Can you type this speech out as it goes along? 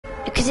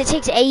because it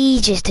takes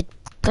ages to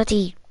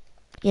bloody,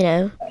 you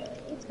know.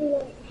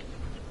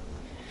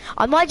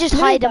 I might just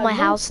hide in my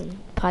house and,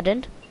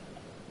 pardon?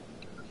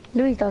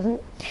 Louis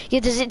doesn't. Yeah,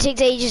 does it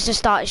take ages to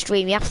start a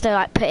stream? You have to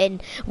like put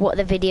in what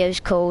the video's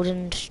called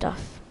and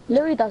stuff.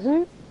 Louis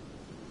doesn't.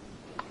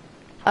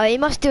 Oh, you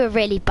must do a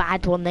really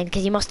bad one then,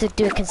 because you must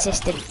do a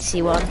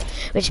consistency one,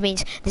 which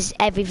means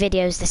every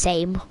video is the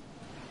same,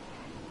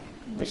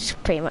 which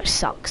pretty much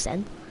sucks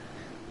then.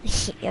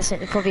 That's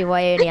probably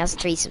why he only has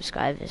 3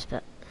 subscribers,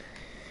 but...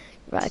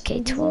 Right,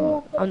 okay,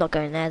 12. I'm not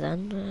going there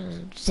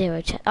then.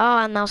 0 check. Oh,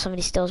 and now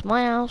somebody steals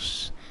my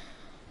house.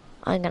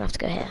 I'm gonna have to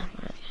go here.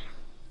 Right.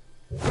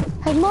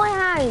 It's my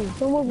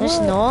house. No, it's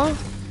not.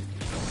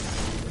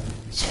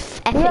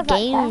 It's Epic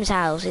Games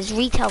house. It's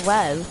Retail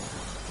Row.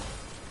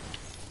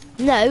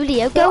 No,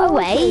 Leo, go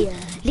away.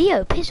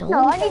 Leo, piss off.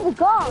 No, I need a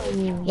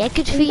gun. Yeah,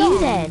 good for you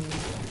then.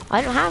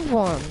 I don't have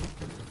one.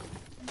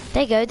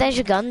 There you go, there's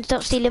your gun.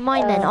 Stop stealing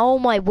mine then. Oh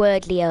my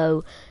word,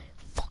 Leo.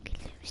 Fucking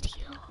lose,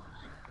 Leo.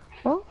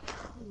 What?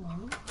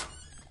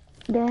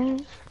 There. And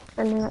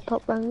then that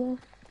top one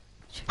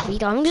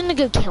there. I'm gonna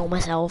go kill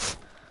myself.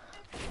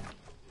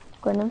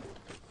 Go on then.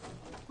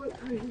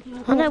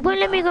 Oh no, it won't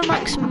let me go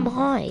maximum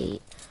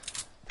height.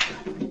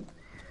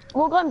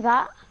 What gun's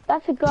that?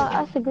 That's a gun.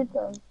 That's a good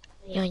gun.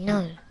 Yeah, I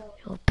know.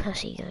 You're a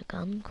pussy, go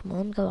gun. Come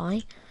on, go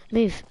I.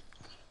 Move.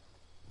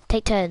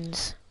 Take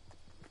turns.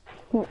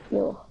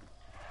 No.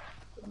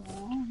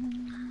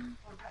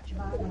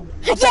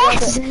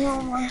 Yes!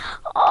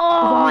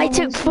 Oh, I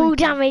took full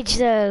damage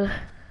though.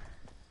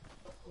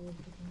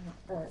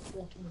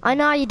 I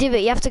know how you do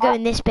it. You have to go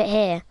in this bit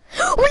here.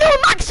 Oh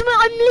no, maximum!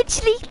 I'm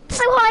literally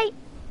so high.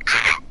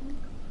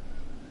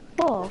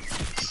 Oh.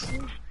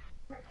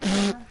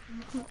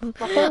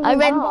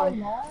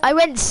 I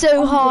went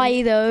so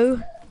high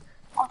though.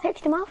 I'll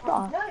text him after.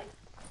 No,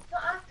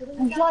 not after.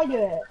 Then try do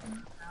it.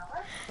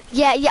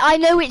 Yeah, I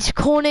know which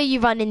corner you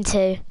run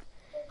into.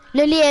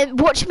 No, Liam,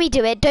 watch me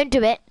do it. Don't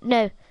do it.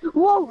 No.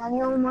 Whoa! And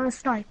you're my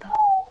sniper.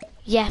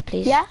 Yeah,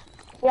 please. Yeah?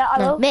 Yeah, I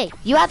No, will. me.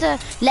 You had a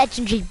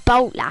legendary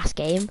bolt last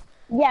game.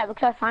 Yeah,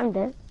 because I found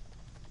it.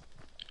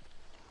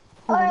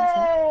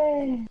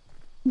 Hey.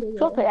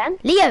 Drop it then.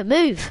 Leo,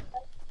 move.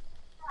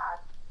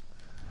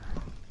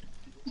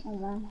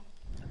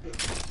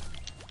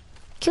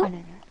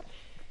 Cool.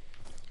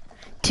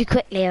 Too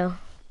quick, Leo.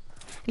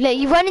 Look,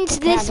 you run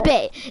into this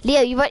bit. Leo,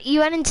 you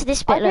run into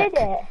this bit. I Look.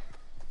 did it.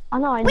 I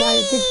know, I did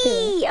do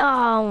it.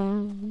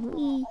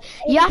 Oh,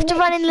 you have to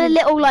run in the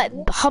little like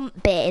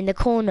hump bit in the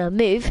corner.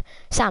 Move,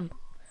 Sam.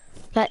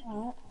 Like,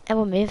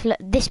 everyone move. Look,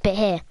 this bit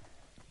here.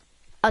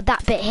 Oh,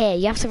 that bit here.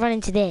 You have to run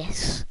into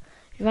this.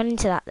 You run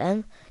into that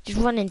then. Just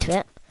run into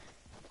it.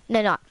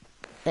 No, no.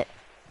 Look.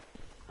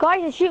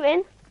 Guys, they're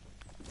shooting.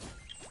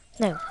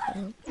 No.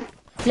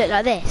 Look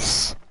like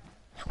this.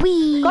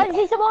 Whee! Guys,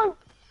 see someone.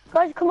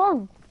 Guys, come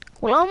on.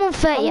 Well, I'm on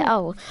 30.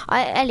 Oh,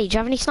 Ellie, do you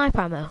have any sniper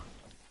ammo?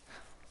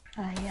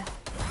 Yeah.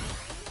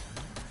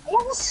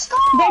 What stop?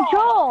 Then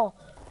Joel,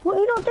 what are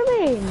you not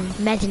doing?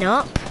 Medding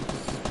up.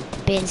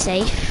 Being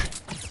safe.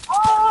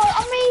 Oh,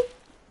 on me.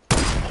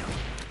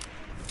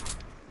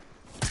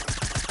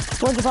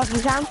 One's above you,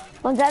 Sam.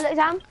 One's there, look,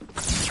 Sam.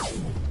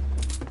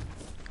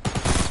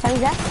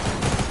 Sammy's there.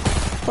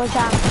 One's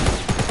Sam.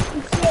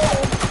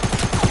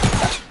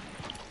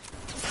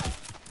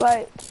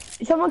 Right.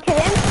 Someone kill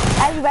him.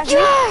 Ellie, rest me.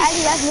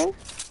 Ellie, rest me.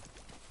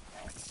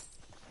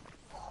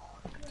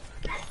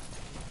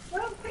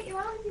 Don't put your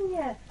hands in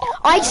here.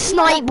 I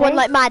snipe one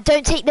like mad.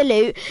 Don't take the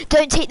loot.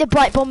 Don't take the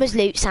Bright Bombers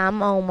loot,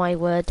 Sam. Oh my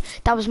word.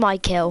 That was my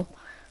kill.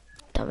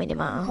 Don't really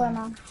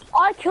matter.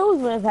 I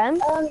killed one of them.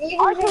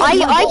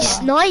 I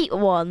sniped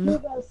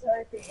one.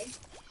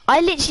 I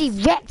literally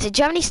wrecked it. Do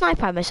you have any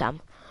sniper ammo,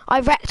 Sam?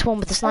 I wrecked one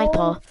with the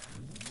sniper.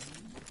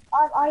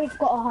 I've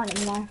got a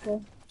hunting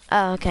rifle.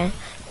 Oh, okay.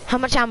 How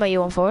much ammo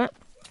you want for it?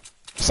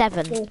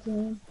 7.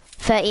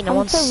 13, I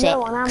want 6. I'm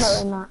on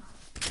ammo in that.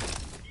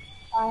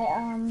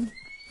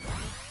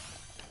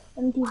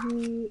 Let me give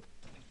you...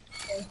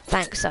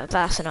 Thanks,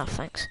 that's enough,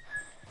 thanks.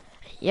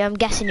 Yeah, I'm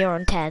guessing you're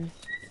on 10.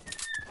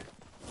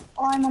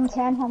 I'm on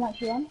 10, how much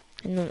you on?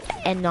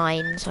 And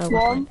 9, so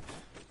One.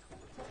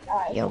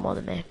 you're more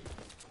than me.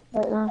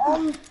 Right now.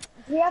 Do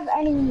you have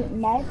any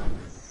meds?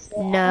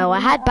 No, I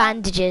had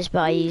bandages, but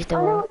I used them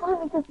all.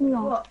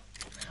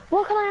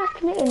 What can I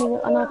activate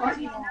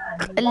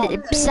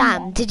another?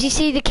 Sam, did you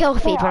see the kill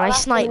feed when I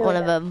sniped one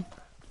of them?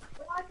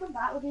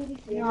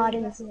 No, I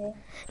didn't see it.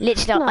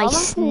 Literally, No, I I'm not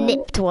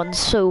snipped one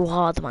so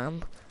hard,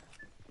 man.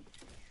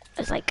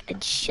 It's like,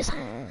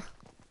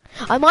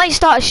 I might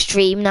start a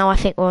stream now. I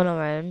think we're on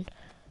our own.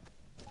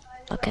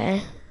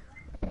 Okay.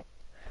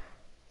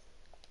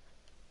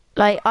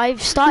 Like,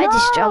 I've started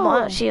this stream.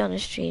 I'm actually on a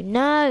stream.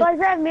 No. Guys,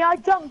 let me. I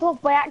jumped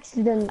off by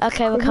accident.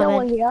 Okay, we're There's no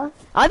one coming. here.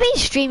 I've been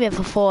streaming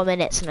for 4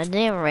 minutes and I didn't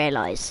even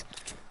realise.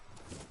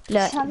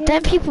 Look,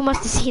 them people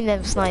must have seen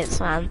them snipes,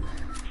 man.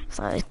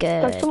 So that was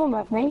There's good. someone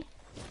with me.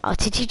 Oh,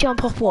 did you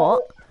jump off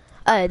what?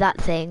 Oh, that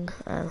thing.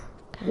 Oh,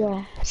 okay.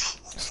 Yeah.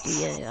 Screw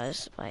you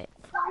guys. Wait.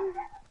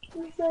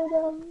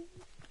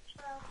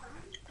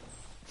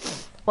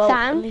 Well, at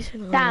Sam, least we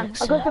know Sam,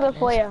 next I got something for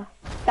circle is. you.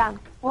 Sam,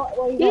 What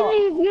you got?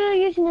 you're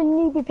using a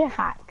newbie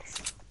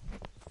pickaxe.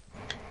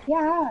 Yeah,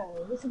 I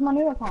know. This is my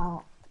new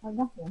account. I have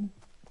nothing.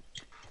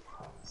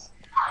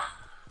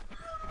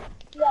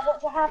 Yeah, what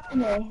do you have for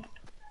me?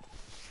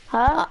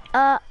 Huh?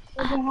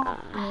 What do you have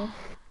for me?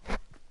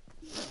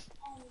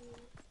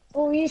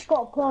 Oh, you just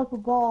got a purple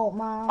bolt,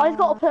 man. I've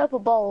got a purple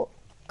bolt.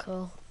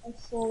 Cool. I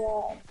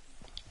saw that.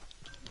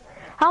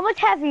 How much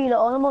heavy you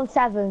lot on? I'm on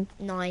 7.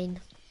 9.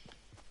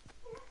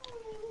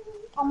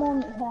 I'm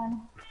on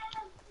 10.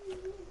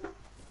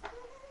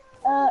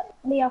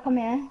 Leo, come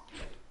here.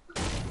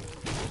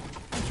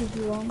 What do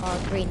you want?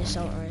 Oh, green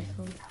assault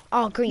rifle.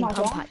 Oh, green My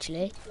pump God.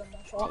 actually.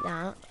 Take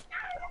that.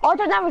 I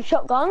don't have a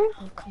shotgun.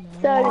 Oh, come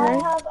on. So, I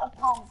no. have a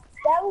pump.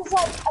 There was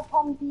like a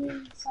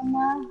pumpy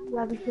somewhere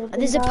where we could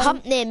There's a go.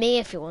 pump near me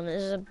if you want.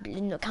 There's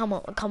a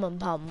common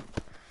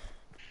pump.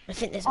 I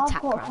think there's a I've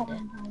tap got a around it.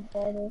 common pump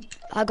already.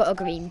 I got a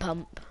green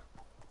pump.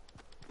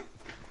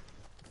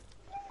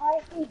 I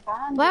see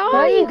bands. Where Where are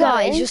are you you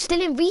guys? going? You're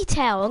still in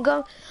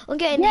retail. I'm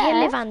getting Yeah.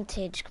 hill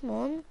advantage. Come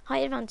on,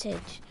 height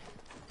advantage.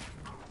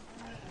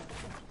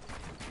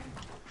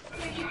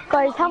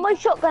 Guys, how much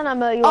shotgun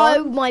ammo you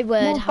Oh on? my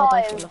word! I'm on How did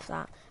I 5. fall off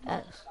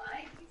that?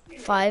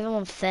 5. I'm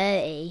on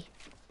 30.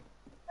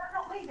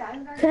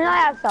 Can I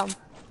have some?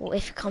 Well,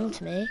 if you come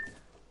to me.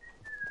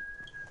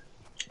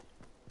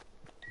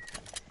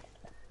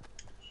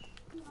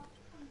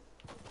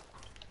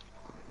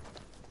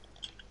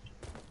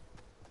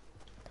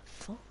 The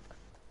fuck?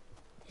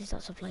 Is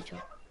that supply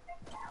drop?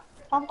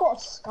 I've got a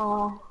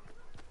scar.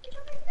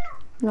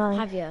 No.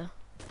 Have you?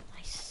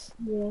 Nice.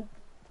 Yeah.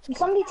 Can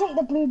somebody take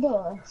the blue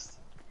burst?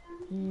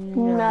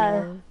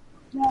 No.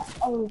 No.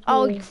 Oh.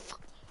 Oh, blue. you fuck.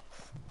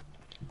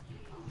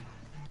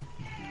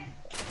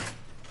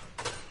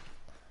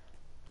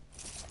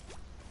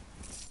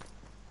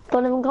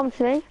 Don't even come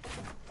to me.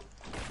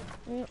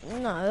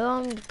 No,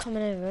 I'm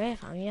coming over here,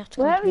 fam. You have to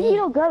come Where to are me. you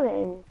not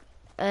going?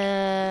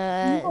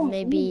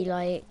 Maybe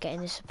like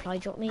getting a supply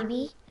drop,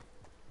 maybe.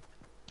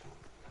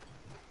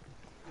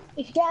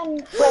 If you get any...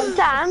 Wait,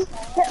 Sam.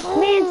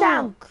 Me and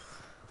Sam.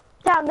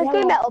 Sam, let's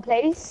Yeah. go metal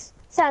place.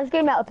 Sam, let's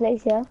go metal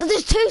place, yeah? But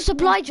there's 2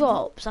 supply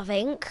drops, I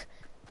think.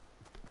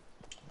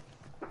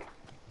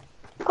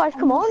 Guys,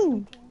 come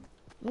on.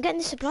 I'm getting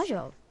the supply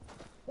drop.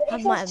 But Have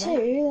if my there's event.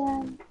 2,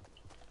 then...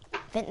 I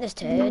think there's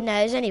 2. No,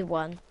 there's only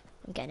 1.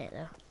 I'm getting it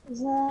though. Is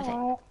that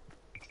right?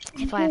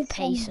 If I have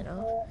pace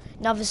enough.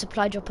 Another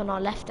supply drop on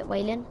our left at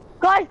Wayland.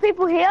 Guys,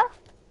 people here.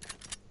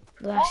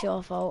 Well, that's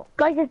your fault.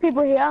 Guys, there's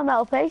people here,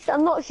 metal place.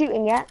 I'm not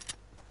shooting yet.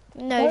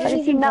 No, Where I just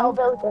just see metal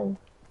building.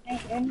 Hey,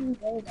 don't even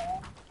go there.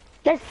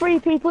 There's 3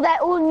 people, they're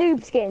all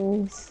noob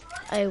skins.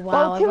 oh wow,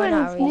 Well, I've 2 run of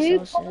out of them's noob,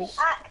 resources.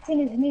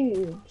 Acting as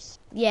noobs.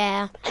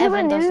 Yeah, 2 are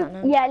everyone does that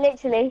noob. now. Yeah,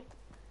 literally.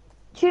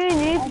 2 are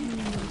noob. Everyone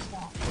knows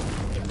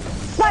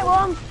that. Right,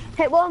 1.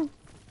 Hit 1.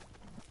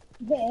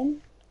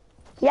 Then,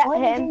 Yeah, why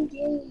hit did him.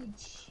 you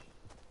engage?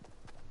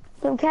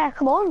 Don't care,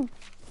 come on.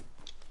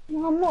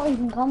 No, I'm not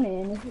even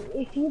coming.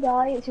 If you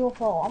die, it's your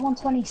fault. I'm on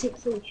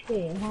 26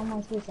 HP. How am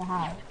I supposed to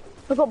have?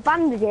 I've got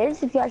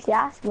bandages, if you actually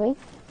ask me.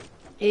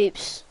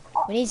 Oops.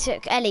 We need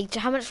to... Ellie,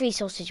 how much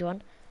resources you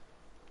want?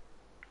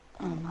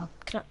 Oh no.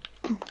 Can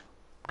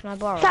I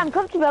borrow? Sam,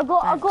 come to me, I've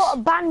got Thanks.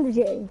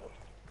 bandages.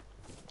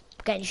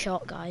 We're getting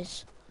shot,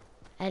 guys.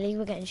 Ellie,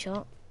 we're getting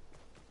shot.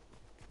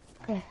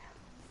 Okay.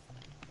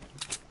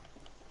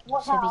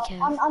 What's So be that?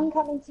 careful. I'm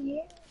coming to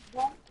you.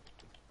 Yeah.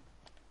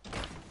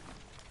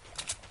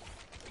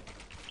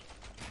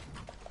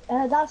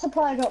 That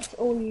supply dropped to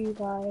all you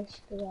guys.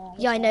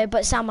 Yeah, I know,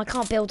 but Sam, I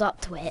can't build up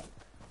to it.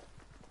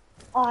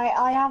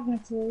 I have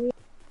material.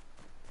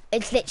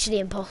 It's literally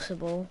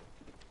impossible.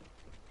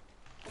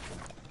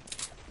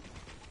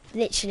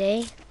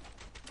 Literally.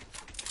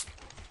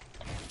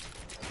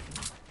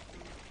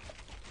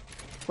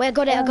 Wait, I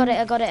got it, I got it,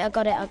 I got it, I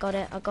got it, I got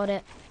it, I got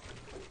it.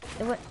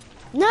 It went...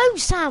 No,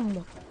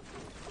 Sam!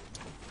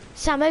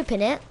 Sam,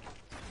 open it.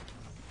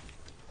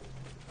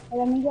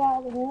 Let me get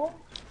out of here.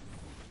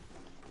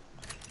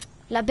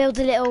 Like, build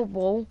a little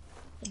wall.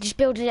 Just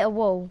build a little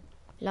wall.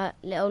 Like,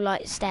 little,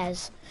 like,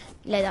 stairs.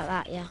 Like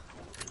that, yeah.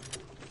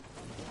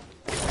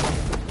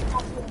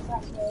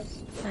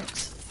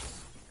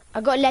 Thanks. I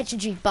got a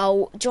legendary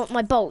bolt. Do you want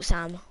my bolt,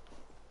 Sam?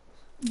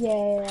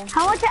 Yeah.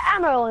 How much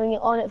ammo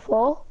on it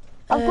for?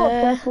 I've got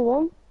a purple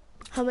one.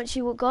 How much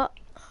you got?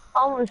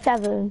 I'm on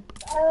 7.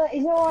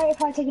 Is it alright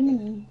if I take a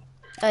mini?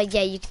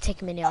 Yeah, you can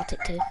take a mini. I'll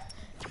take 2.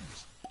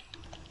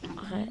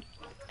 Okay.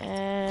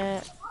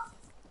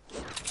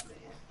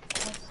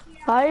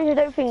 I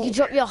don't think You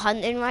drop your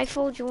hunting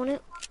rifle. Do you want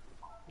it?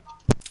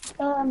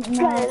 No.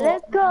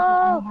 Let's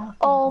go!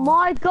 Oh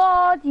my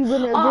god, you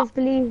wouldn't have just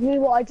believed me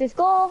what I just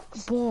got.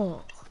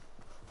 What?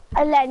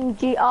 A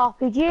legendary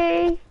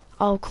RPG.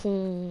 Oh,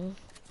 cool.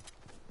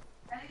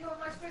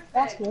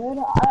 That's good.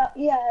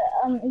 Yeah.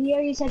 Leo,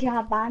 you said you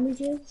have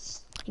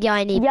bandages. Yeah,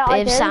 I need. Yeah, I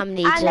If do. Sam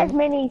needs And there's them.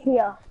 minis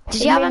here.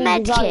 Did you have a minis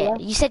med as well,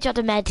 kit? yeah. You said you had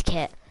a med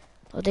kit,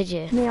 or did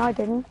you? No, I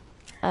didn't.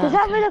 Oh, Just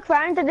have a okay. look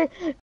around at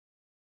the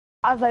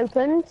I've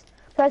opened.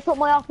 So I put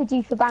my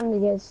RPG for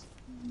bandages.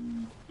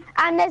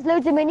 And there's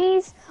loads of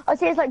minis. I'd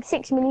say it's like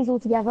 6 minis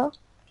altogether.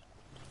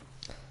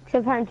 So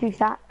I'm having 2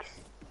 stacks.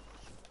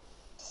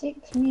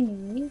 6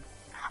 minis.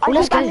 I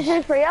let's got go.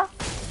 bandages for you.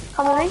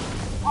 Come on in.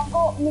 I've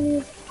got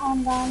minis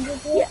and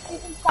bandages. Yeah.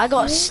 I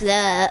got a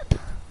slurp.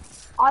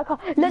 I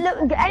can't.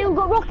 Look, anyone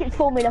got rockets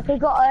for me? Look, I've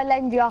got a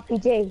legendary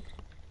RPG.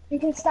 You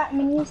can stack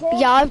minis here.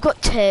 Yeah, I've got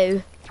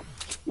 2.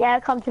 Yeah,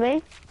 come to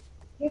me.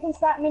 You can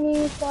stack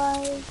minis,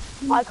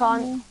 guys. I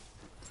can't.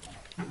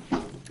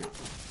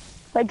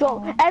 But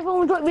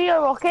everyone drop me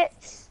your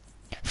rockets.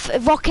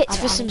 Rockets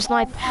for some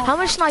sniper. How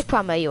much sniper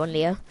ammo are you on,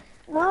 Leo?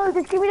 No,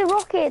 just give me the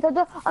rockets.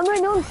 I'm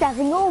only on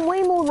 7. You're on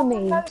way more than me.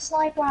 No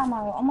sniper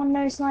ammo. I'm on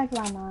no sniper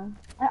ammo.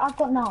 I've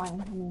got 9.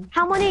 I mean.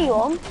 How many are you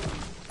on?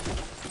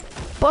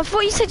 But I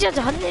thought you said you had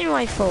a hunting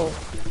rifle.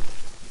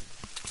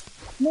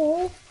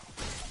 No.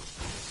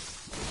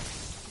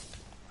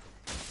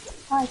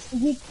 Nice,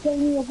 you gave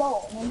me a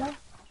bolt, remember?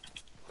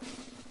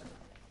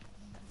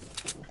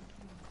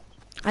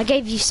 I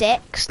gave you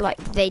 6, like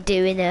they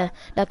do in a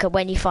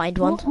when you find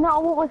one. No, I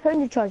want my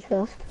phone to charge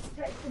first.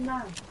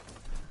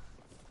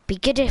 Be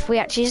good if we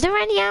actually. Is there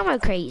any ammo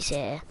crates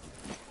here?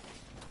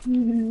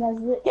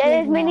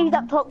 There's minis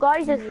up top,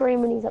 guys. There's 3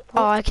 minis up Oh,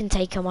 top. I can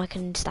take them. I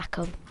can stack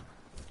them.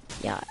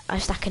 Yeah, I'm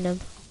stacking them.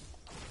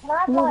 Can I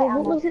have No, light what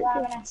ammo? was it? Do I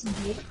have an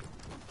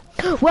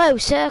SMG? Whoa,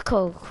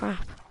 circle!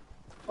 Crap.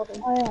 Oh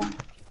yeah.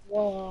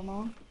 Whoa,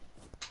 man.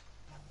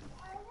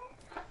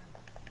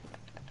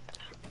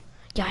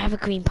 Yeah, I have a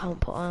green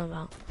pump. What am I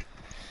about?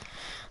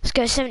 Let's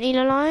go 17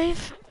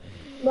 alive.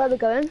 Where are we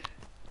going?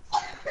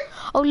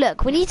 Oh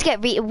look, we need to get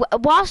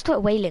whilst we're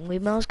whaling, we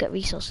must get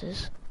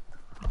resources.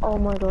 Oh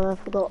my god, I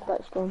forgot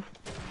that storm.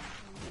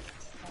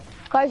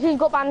 Guys, who's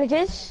got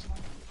bandages?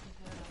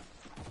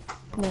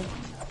 No.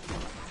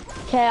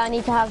 Okay, I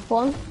need to have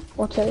 1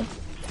 or 2.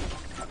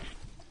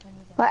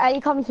 Right,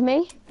 Ellie, come to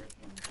me.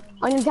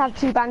 I need to have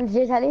 2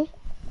 bandages, Ellie.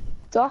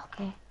 Drop.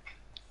 Okay.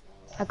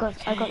 I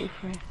got you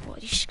 3. What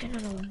are you just gonna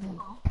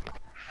know?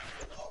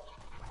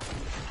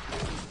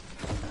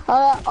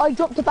 I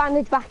dropped a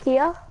bandage back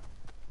here.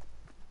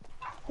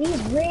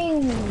 These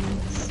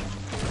rings.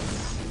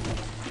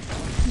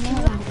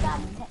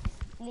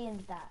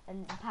 Liam's that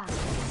and Pam.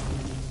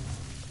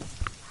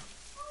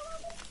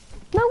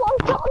 No,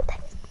 I'm not.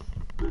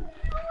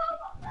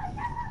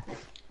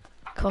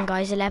 Come on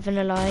guys, 11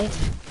 alive.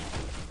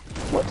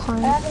 What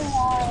time?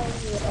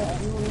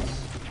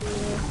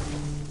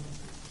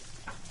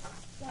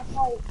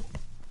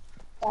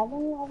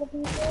 Seven other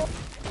people.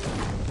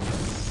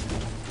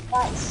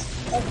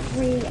 That's a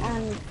 3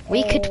 and.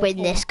 We could win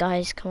this,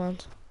 guys. Come on.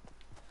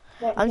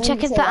 Wait, I'm when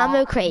checking you for say that-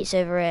 ammo crates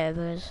over here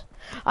because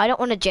I don't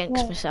want to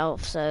jinx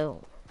myself,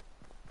 so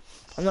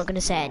I'm not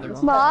gonna say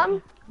anymore.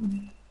 Mom,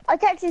 I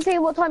texted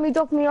you what time you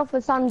dropped me off for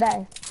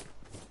Sunday.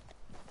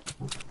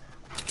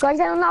 Guys,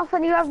 I don't know if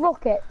you have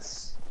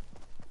rockets.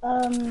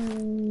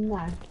 No.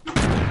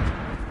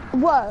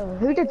 Whoa,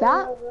 who did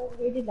that?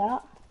 Who did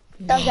that?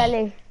 That was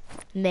Ellie.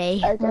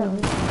 Me. Okay.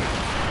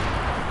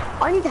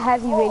 I need a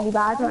heavy really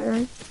bad right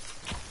now.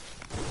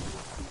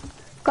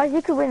 Guys,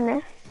 we could win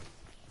this.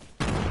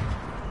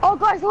 Oh,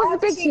 guys, what's the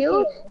big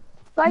shield?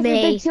 Guys, there's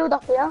a Me. big shield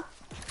up here.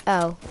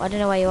 Oh, I don't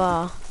know where you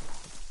are.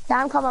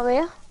 Sam, come up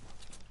here.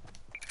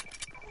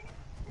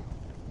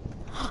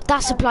 That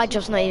supply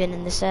drop's not even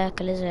in the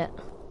circle, is it?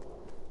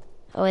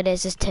 Oh, it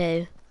is. There's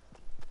 2.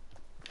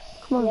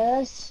 Come on. Yeah,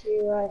 there's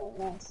 2 right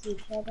next to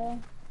each other.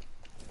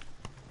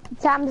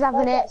 Sam's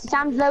having it.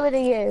 Sam's lower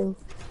than you.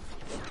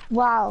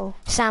 Wow.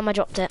 Sam, I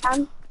dropped it.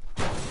 Sam,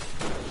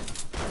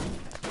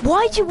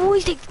 Why do you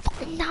always take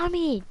fucking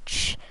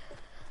damage?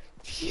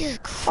 Jesus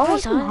I want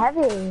Christ, some I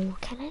heavy.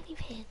 don't get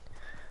anything.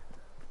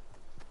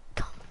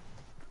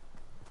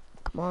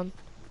 Come on.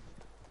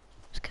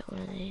 Let's get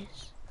one of these.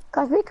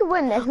 Guys, we could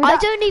win this. I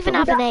don't even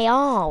have an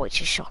AR,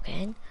 which is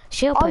shocking.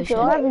 Shield I potion.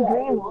 do. I have a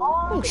green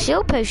one. Oh,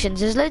 shield potions.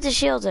 There's loads of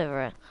shields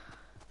over it.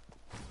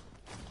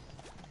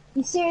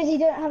 You seriously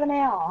don't have an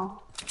AR?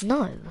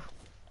 No.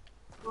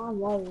 I'm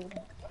worried.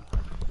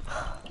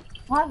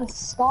 I have a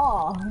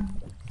scar.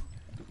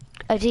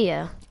 Oh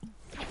dear.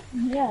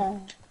 Yeah.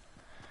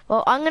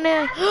 Well, I'm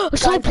gonna. Should I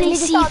Guys, we play need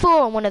to start-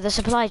 C4 on one of the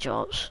supply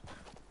drops?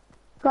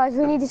 Guys,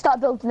 we need to start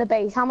building the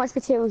base. How much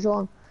materials you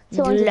on?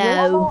 200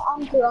 Low.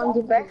 wood,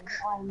 200 brick.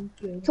 I'm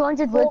good.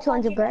 200 wood,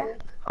 200 brick.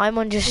 I'm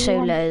on just so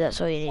low.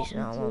 That's all you need to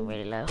know. I'm on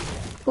really low.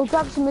 We'll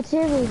grab some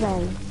materials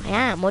then. I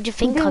am. What do you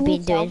think do I've been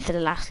need doing some. for the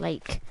last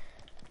like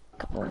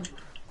couple?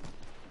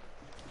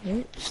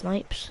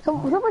 Snipes.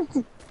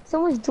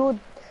 Someone's drawn,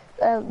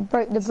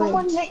 broke the bridge.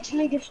 Someone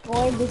literally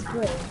destroyed this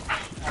bridge.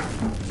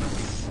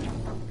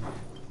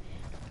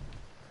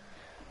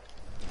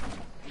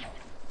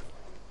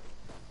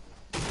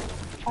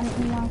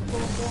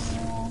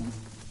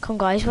 Come on,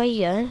 guys. Where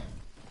you going?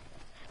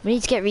 We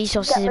need to get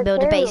resources Get and build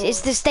a base. materials.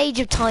 It's the stage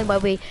of time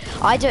where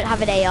I don't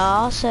have an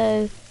AR,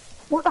 so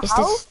What the Is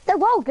hell? this- They're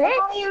well I big.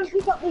 can't even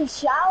pick up these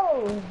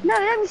shells. No,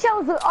 them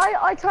shells.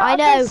 I tried. I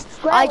know. just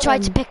square I tried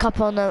to them. pick up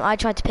on them. I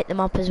tried to pick them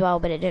up as well,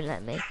 but it didn't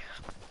let me.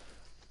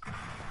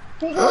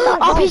 Pick up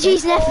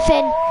RPGs and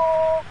everything.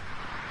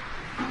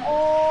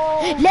 Oh,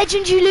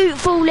 Legendary loot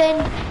falling.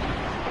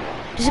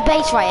 There's a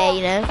base right here,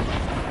 you know.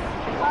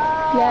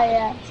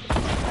 Yeah.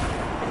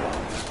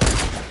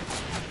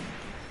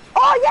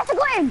 Oh yes, I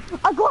got him!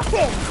 I got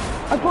him!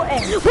 What,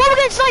 we're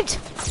getting sniped?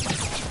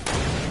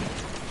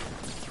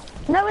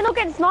 No, we're not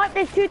getting sniped.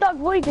 There's 2 dark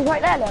voyages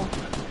right there, look.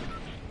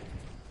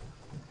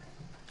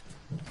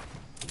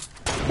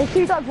 There's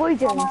 2 dark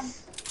voyages. Oh, man.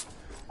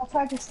 I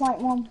tried to snipe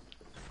one.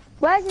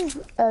 Where's his...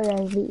 Oh yeah,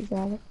 his loot is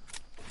there.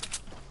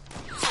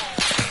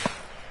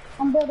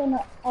 I'm building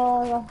it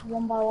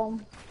one by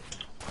one.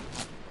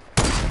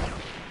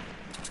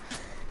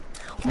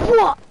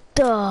 What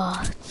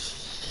the?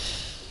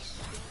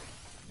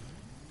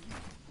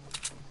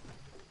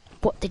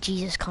 What the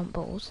Jesus cunt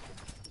balls?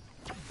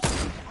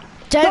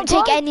 Don't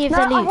take any of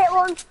the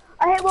loot.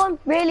 I hit one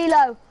really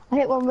low.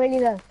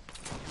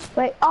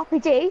 Wait,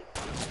 RPG?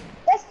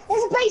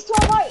 There's a base to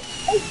our right!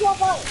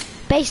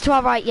 Base to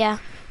our right, yeah.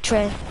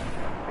 True.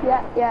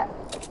 Yeah.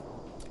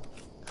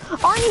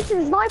 I need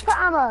some sniper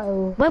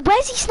ammo.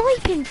 Where's he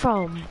sniping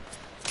from?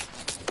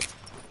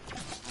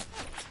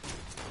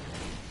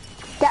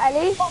 Get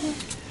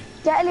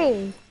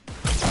Ellie.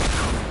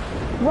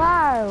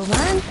 Wow,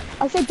 man.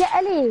 I said get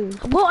Ellie.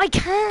 Well, I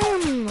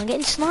can. I'm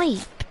getting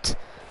sniped.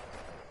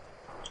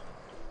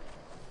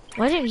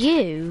 Why don't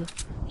you?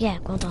 Yeah,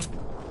 well done.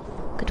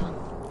 Good one.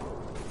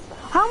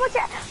 How much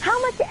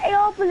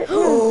AR bullets?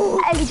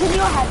 Ellie, give me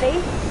your heavy.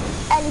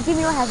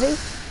 Okay.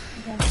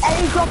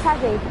 Ellie, drop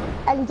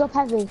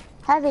heavy.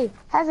 Heavy.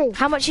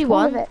 How much you All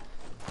want? of it.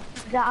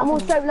 I'm all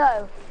so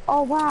low.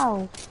 Oh,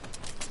 wow.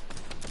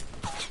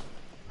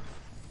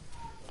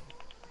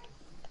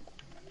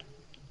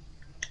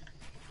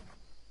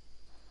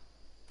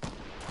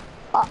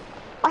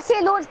 I see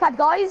a launch pad,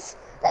 guys.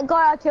 That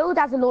guy I killed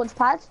has a launch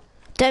pad.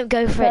 Don't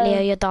go for it,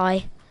 Leo. You'll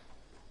die.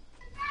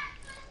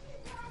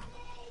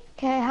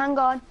 Okay, hang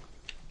on.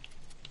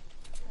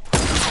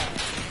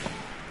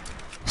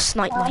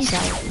 Snipe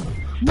myself.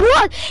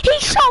 What? He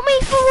shot me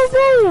through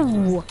a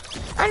wall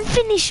and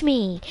finished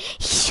me.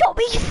 He shot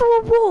me through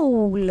a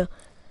wall.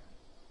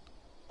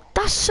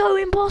 That's so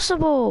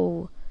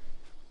impossible.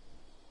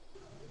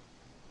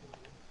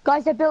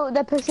 Guys,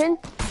 they're pushing.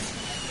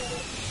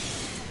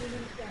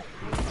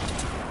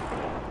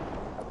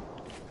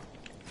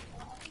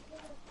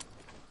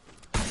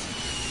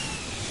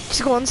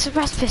 Just go on,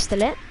 suppress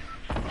pistol it.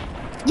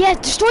 Yeah,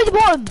 destroy the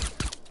bottom.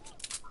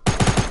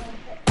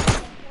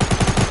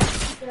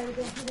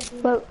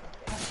 Whoa.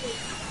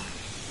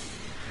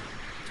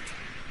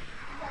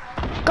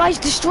 Guys,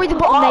 destroy the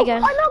bottom,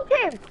 Mega. I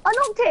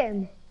knocked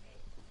him.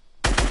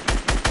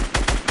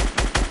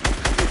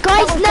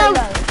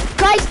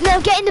 Guys,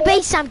 no, get in the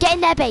base, Sam. Get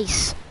in their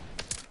base.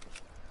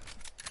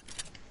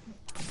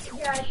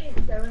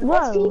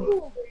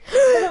 Whoa.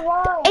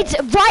 It's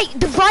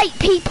the right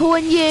people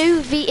and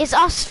you. It's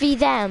us v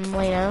them,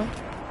 you know.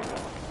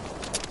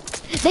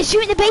 They're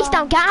shooting the base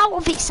down. Get out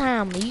of it,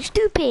 Sam. Are you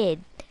stupid?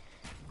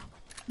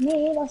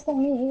 Me, that's not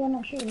me. They're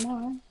not shooting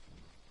mine.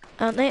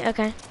 Aren't they?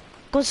 Okay.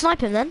 Go and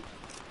snipe him then.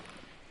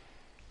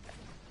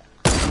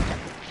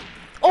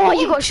 Oh,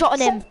 you got a shot on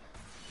him.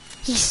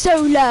 He's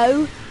so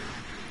low.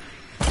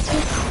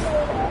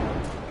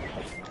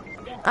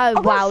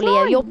 Oh wow,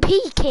 Leo, you're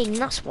peeking.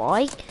 That's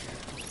why.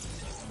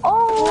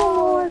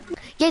 Oh.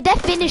 Yeah, they're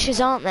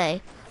finishers, aren't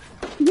they?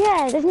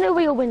 Yeah, there's no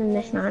way you're winning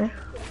this now.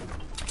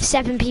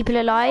 7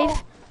 people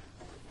alive.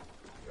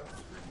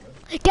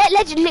 Get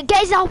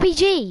his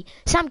RPG.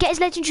 Sam, get his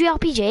legendary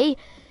RPG.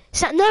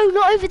 Sam, no,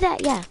 not over there.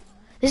 Yeah,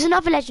 there's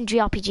another legendary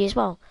RPG as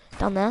well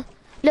down there.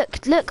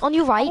 Look on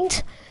your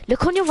right.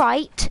 Look on your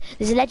right.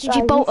 There's a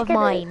legendary bolt of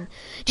mine.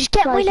 Just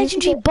get my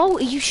legendary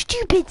bolt. Are you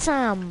stupid,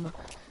 Sam?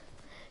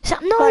 Sam,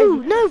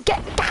 no,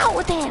 get out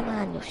of there,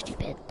 man. You're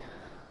stupid.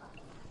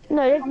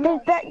 No,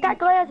 that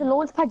guy has a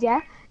launch pad,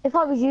 yeah? If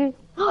I was you,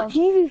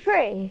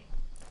 UV3.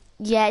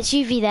 Yeah, it's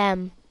UV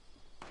them.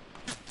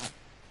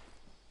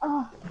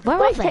 Oh. Where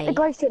are they? Take the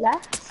guys to the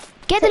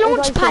left. Get the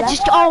launch pad.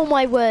 Just oh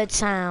my word,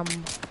 Sam.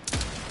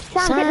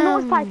 Sam, get the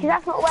launch pad, because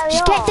that's not where they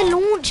Just are. get the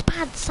launch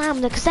pad,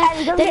 Sam, because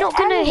they're get not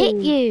gonna hit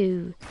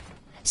you.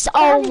 So,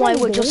 oh my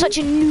word, you're such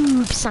a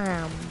noob,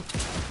 Sam.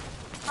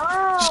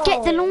 Oh, Just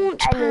get the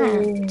launch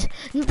pad.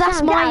 That's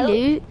Sam, my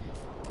loot.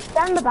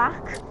 Down the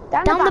back.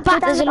 Down the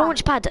back, there's a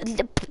launch pad.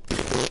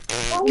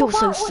 You're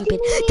so stupid.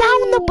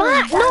 Down the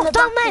back, not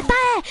down there,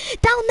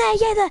 Down there,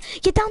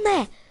 yeah, down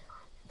there.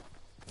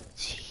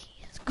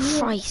 Jesus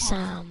Christ,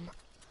 Sam.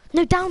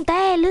 No, down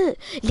there, look.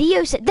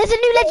 Leo said, there's a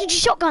new legendary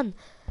shotgun.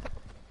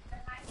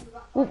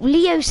 Well,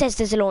 Leo says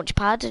there's a launch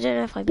pad. I don't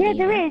know if I believe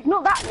Yeah, there is.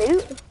 Not that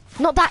loot.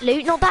 Not that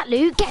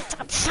loot. Get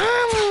that,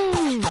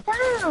 Sam.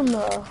 Damn.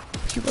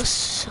 You are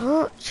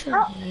such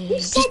a...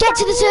 Just get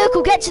to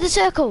the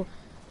circle.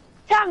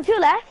 Sam, to your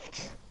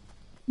left.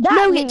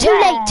 No, too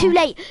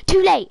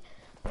late.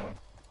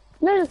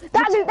 No,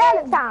 that loot there,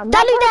 look, Sam.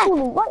 That loot there.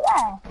 Right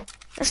there.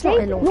 That's not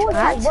a launch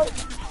pad.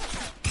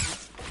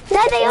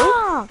 There they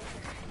are.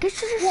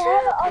 This is a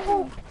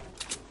circle.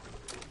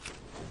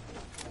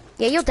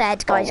 Yeah, you're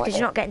dead, guys, because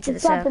you're not getting to the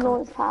circle. The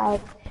launch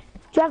pad.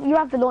 You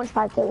have the launch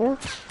pad, don't you?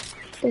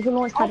 There's a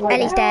launch pad right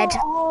Ellie's there. dead.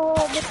 Oh,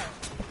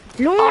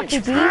 Launch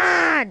RPG?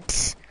 pad!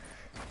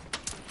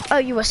 Oh,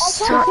 you are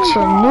such a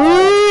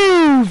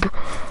noob!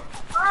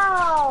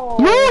 ow!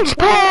 Launch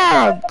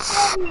pad!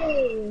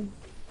 Hey.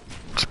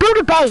 Just build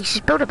a base,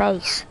 just build a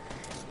base.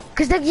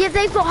 Because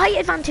they've got height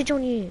advantage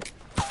on you.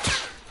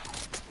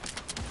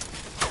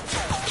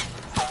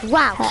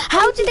 Wow,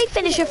 how did they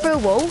finish it through a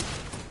wall? That's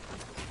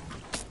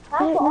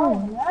what I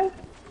want to know.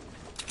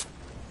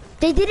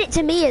 They did it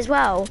to me as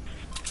well.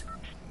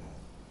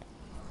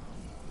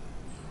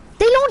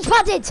 They launch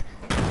padded!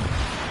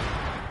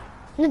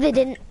 No, they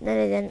didn't. No,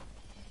 they didn't.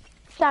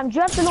 Sam, do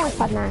you have the launch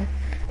pad now?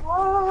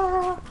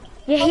 Oh,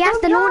 Yeah, he has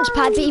the launch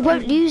pad, but he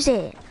won't use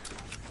it.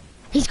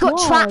 He's got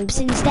Why? traps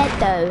instead,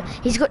 though.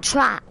 He's got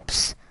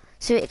traps,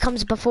 so it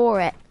comes before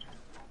it.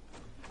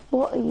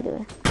 What are you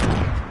doing?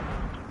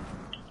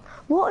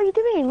 What are you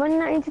doing? Running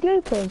out into the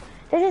open?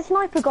 There's a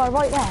sniper guy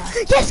right there.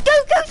 Yes, go,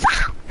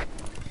 Sam!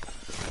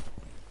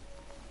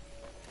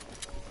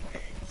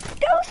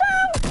 Go,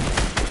 Sam!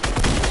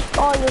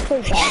 Oh, you're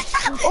so bad.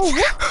 Oh,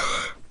 what?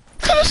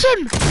 Finish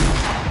him!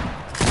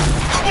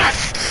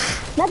 Yes!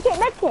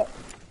 Medkit!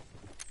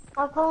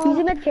 I can't. Use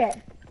a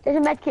medkit. There's a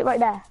medkit right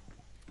there.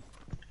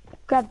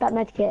 Grab that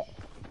medkit.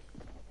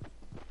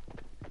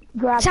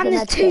 Grab Sam, the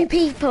there's two medkit.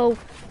 people.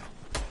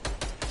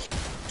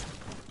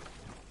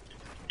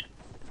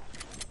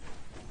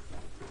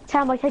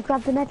 Sam, I said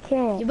grab the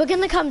medkit. We're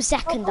gonna come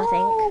second, I think.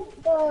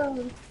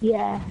 Oh,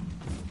 Yeah.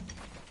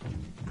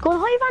 Go on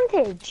high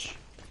advantage.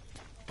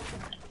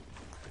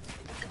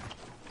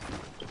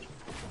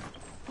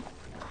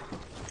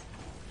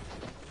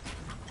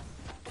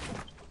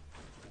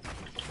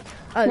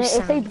 Oh, No,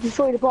 if they Sam.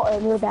 destroy the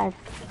bottom, you're dead.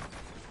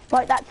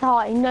 Right, that's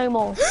high. No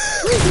more.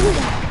 Yes,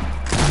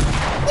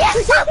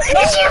 Sam!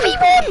 It's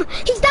UV Boom!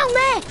 He's down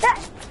there!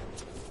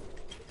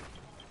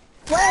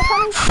 Where,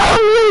 Sam?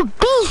 Oh, you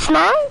beast,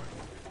 man!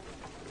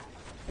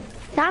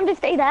 Sam, just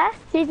stay there.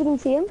 See if you can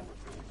see him.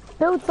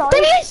 Build side.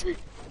 There he is!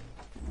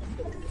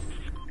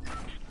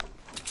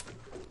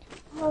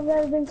 I've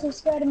never been so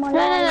scared in my No,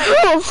 life.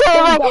 no, no.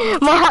 Sorry,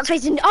 my heart's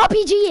racing.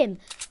 RPG him!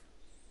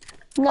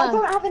 I No.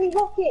 don't have any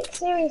rockets,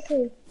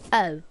 seriously.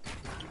 Oh,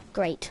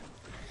 great.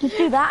 Just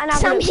do that and have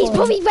a Sam, look he's for him.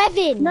 probably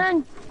revving.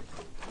 No.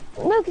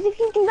 No, because if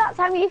you do that,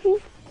 Sam, if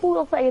you fall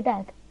off there, you're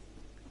dead.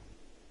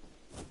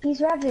 He's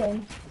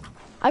revving.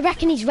 I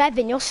reckon he's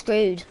revving. You're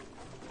screwed.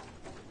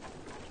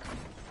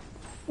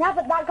 Yeah,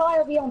 but that guy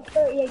will be on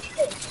 30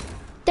 HP.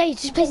 There, you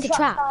just placed a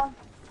trap. down.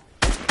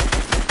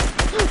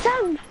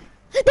 Sam!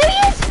 There he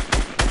is!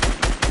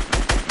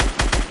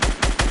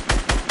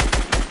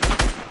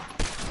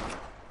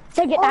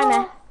 So get down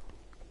there.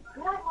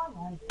 No!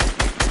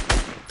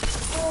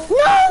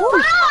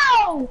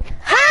 Ow!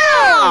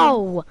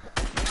 How?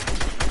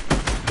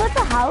 What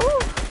the hell?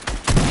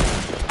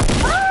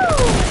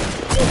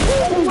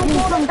 Oh my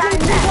God, From I'm down down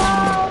there.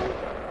 down.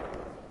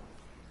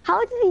 How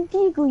did he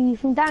deagle you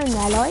from down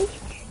there, like?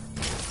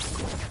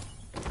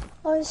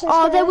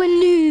 Oh, there were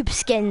noob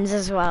skins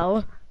as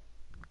well.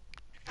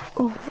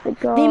 Oh my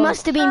god. They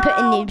must have been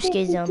putting How noob did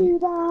skins you on. do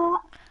that?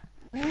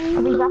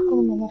 I'll be back in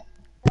a minute.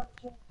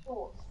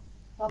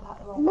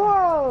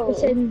 Bro!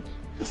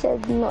 He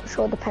said, I'm not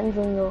sure, depends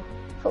on your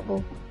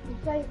football.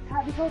 Have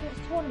you told him it's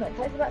a tournament?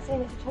 Tell us about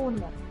saying it's a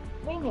tournament.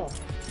 Ring it.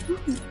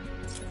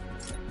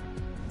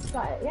 Is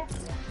that it, yeah?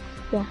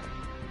 Yeah.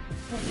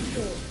 Let's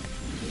do it.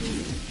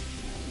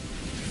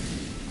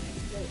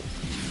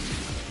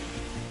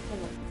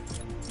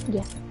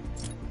 Yeah.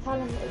 Tell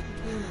him it's a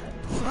tournament.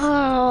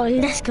 Oh,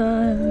 let's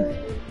go.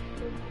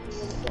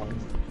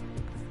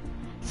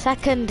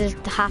 Second is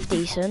half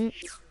decent.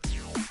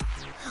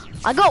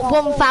 I got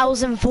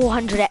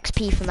 1,400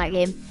 XP from that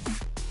game.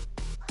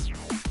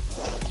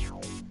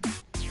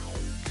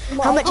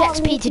 How much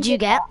XP did you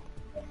get?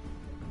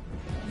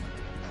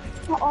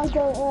 I don't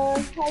know.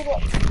 I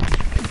got...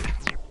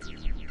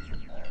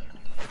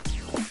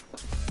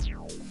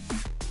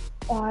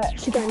 Alright.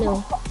 She don't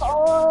know.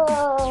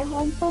 Oh,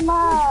 I'm so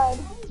mad.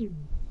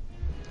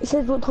 It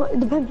says what time, it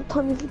depends what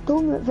time the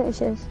tournament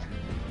finishes.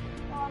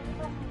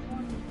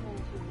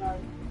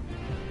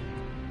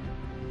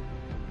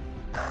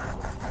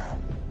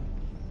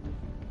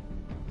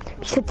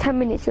 She said 10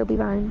 minutes he'll be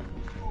round.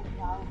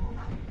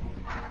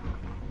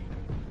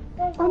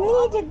 I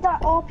needed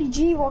that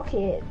RPG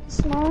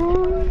rockets,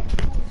 man.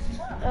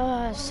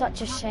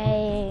 Such a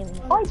shame.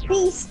 I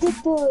beasted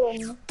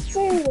them.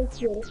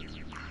 Seriously.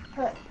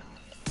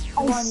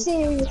 I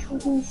seriously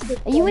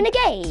beasted them. Are you in a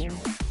game?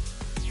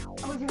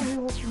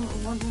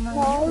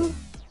 No.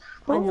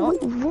 I'm not.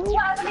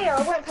 Yeah, I'm here.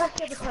 I went past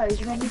the other clothes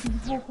and then you can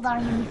just walk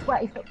around in your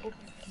sweaty football.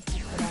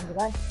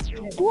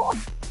 What?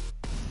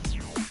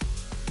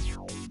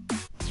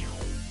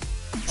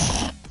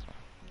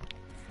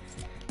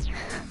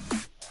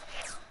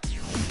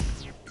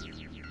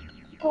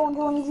 Go on,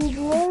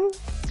 GGO.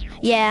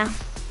 Yeah.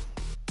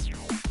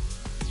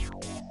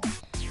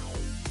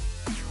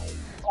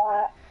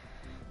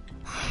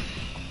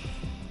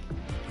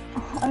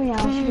 Oh yeah,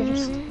 I should have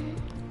just...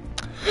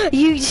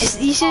 You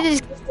should have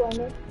just. Just doing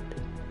it.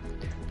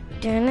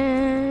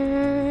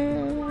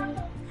 Dun-dun.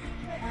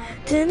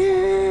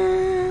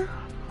 Da-na.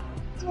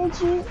 Did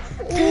you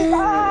see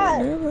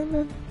that?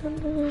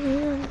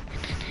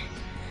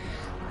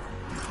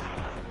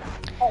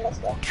 Oh, let's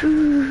go.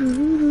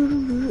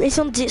 It's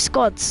on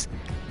Discords.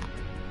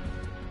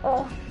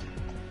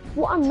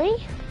 What on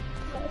me?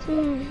 Oh,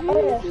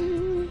 yeah.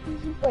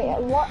 Wait,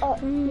 what?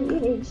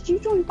 Did you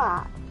join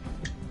back?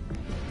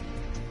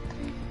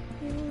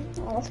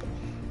 Oh, let's go.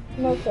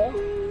 No fair.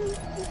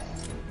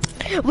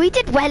 We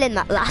did well in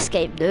that last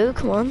game, though.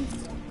 Come on.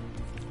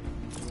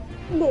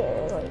 Yeah,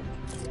 wait.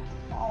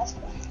 Oh, let's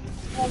go.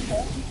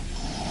 Okay.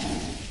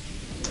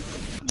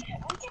 Yeah,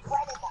 we did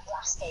well in that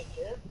last game,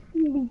 dude.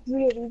 We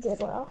really did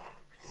well.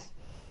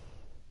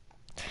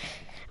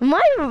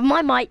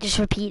 My mic just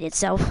repeated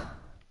itself.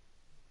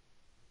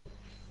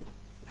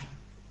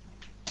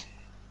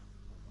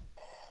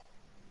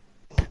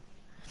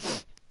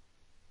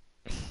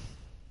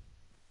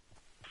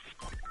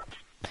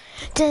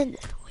 Then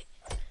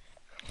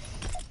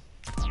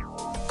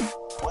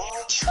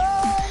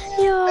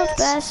your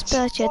best,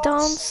 but you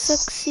don't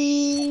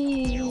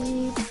succeed.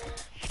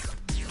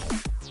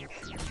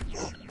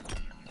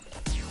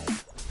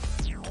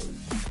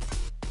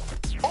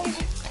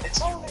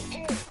 It's only a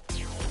game.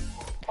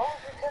 All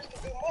you have to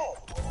be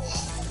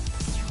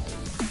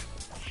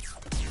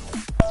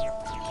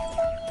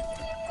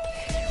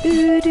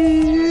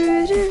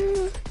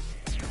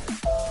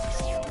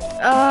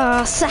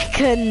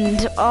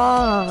Second.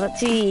 Oh,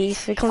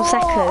 jeez, we come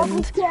second. I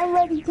was getting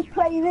ready to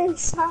play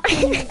this. Happy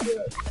music.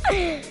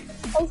 I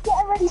was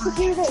getting ready to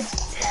do this.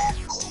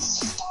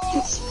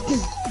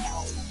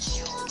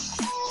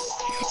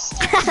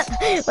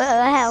 What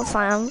the hell,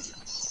 Sam?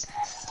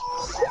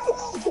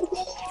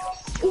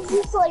 It's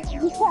just like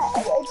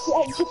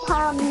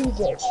Japan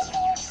music.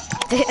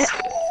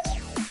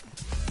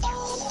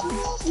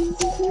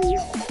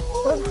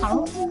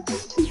 How?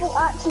 People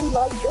actually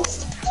like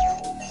this.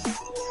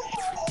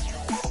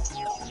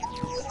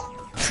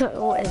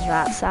 What is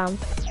that, Sam?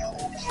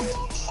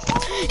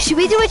 Should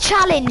we do a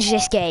challenge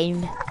this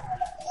game?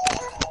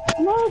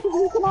 No, because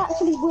we can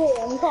actually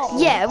win, can't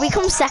we? Yeah, we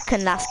come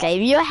second last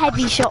game. You're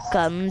heavy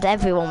shotgunned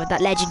everyone with that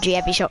legendary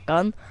heavy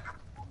shotgun.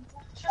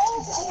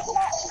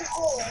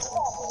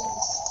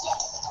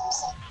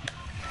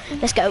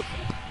 Let's go.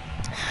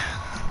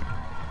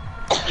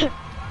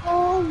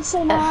 Oh, I'm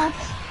so mad.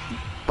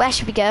 Where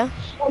should we go?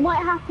 I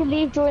might have to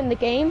leave during the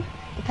game.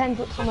 Depends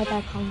what time my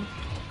dad comes.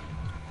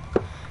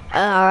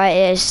 Alright,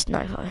 it is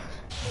no fine.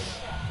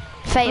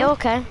 Fatal,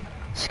 okay.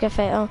 Let's go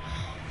fatal.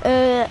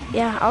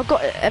 Yeah, I've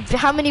got.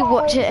 How many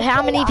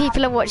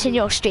people are watching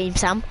your stream,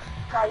 Sam?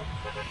 Like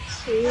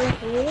 2 or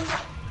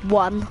 3.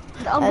 One.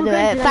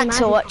 Thanks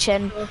for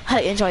watching.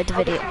 Hope you enjoyed the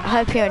video. I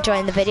hope you're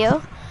enjoying the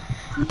video.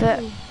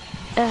 But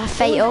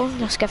fatal.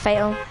 Let's go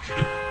fatal.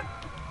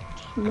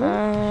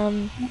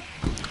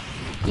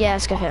 Yeah,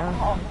 let's go fatal.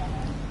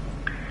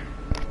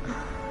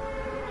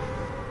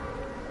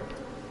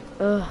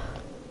 Ugh.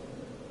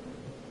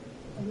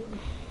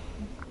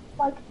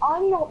 Like,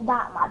 I'm not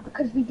that mad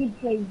because we did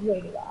play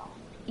really well.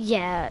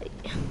 Yeah.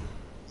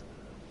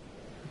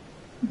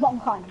 But I'm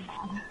kind of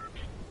mad.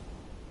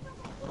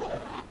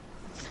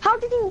 How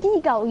did he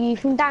degoal you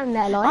from down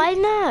there, like? I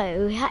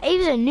know. He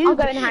was a noob.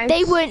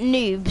 They weren't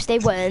noobs. They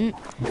weren't.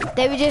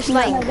 They were just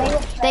like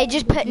they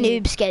just put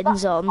noob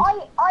skins on.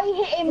 I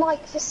hit him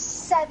like for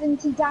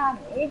 70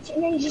 damage,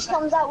 and then he just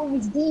comes out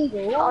with his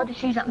deagle. I'll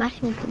just use that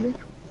messing for me.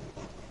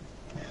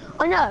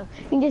 I know.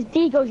 He just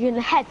degoes you in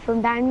the head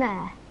from down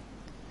there.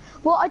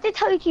 Well, I did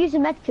tell you to use a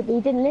medkit, but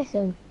you didn't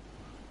listen.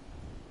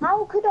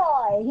 How could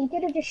I? He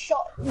could have just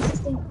shot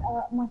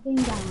my thing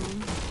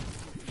down.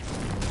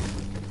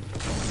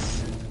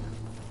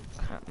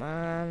 Come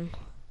on.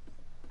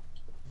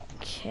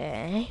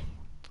 Okay.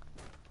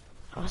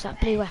 Oh, what's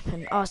that blue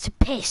weapon? Oh, it's a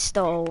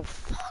pistol.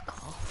 Fuck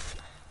off.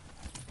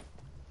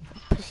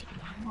 Pussy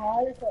man. Oh,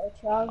 I got a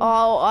chug.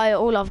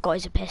 All I've got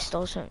is a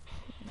pistol. So.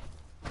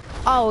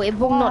 Oh, it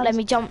will not let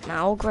me jump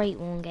now. Great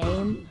one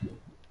game.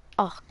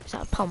 Oh, is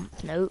that a pump?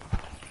 Nope.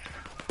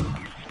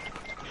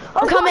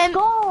 I'm coming.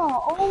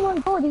 Oh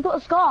my god, he's got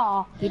a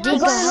scar. You did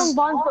He's got a long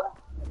vine,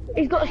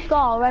 he's got a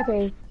scar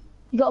already.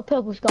 He's got a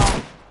purple scar.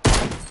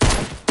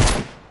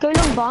 Go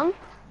long vine.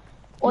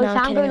 Or No,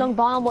 Sam, go long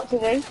vine, I'm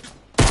watching you.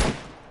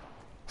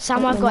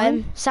 Sam, I've got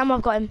him. Sam,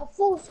 I've got him. A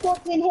full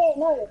squad in here.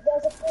 No,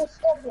 there's a full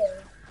squad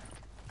here.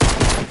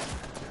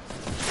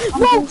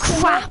 Whoa,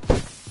 crap!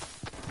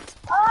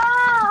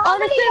 Ah! Oh,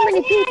 there's so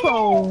many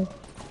people.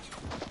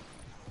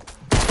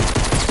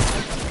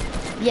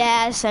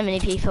 Yeah, so many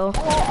people.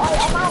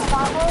 I'm out of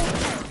ammo.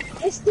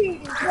 This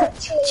dude is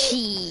literally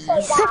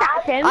Jeez. so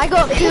bad. Him. I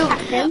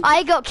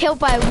got killed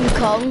by a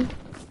Wukong.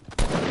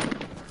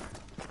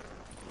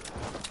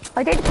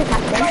 I did pick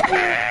at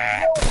him.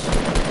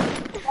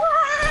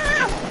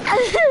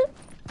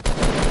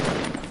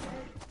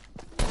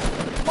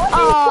 Why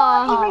you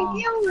can't even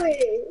kill me?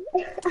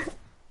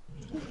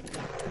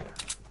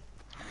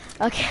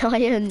 Okay,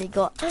 I only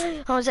got.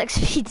 How much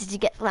XP did you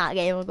get for that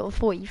game? I got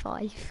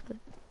 45.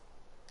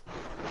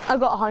 I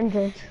got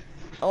 100.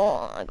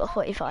 Oh, I got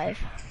 45.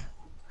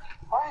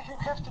 Why you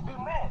have to be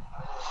mad?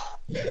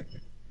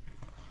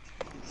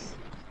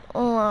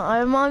 Oh,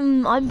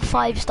 I'm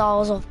 5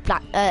 stars off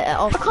black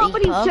off I can't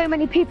believe Reaper. so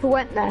many people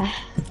went there.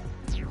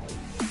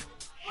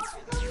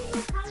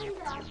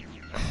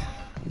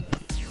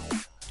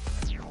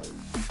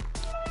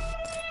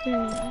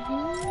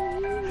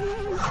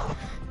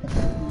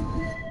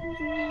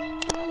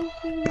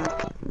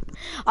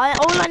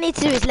 All I need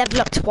to do is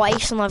level up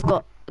twice, and I've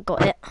got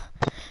it.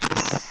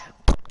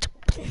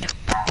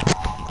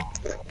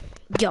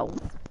 Yo.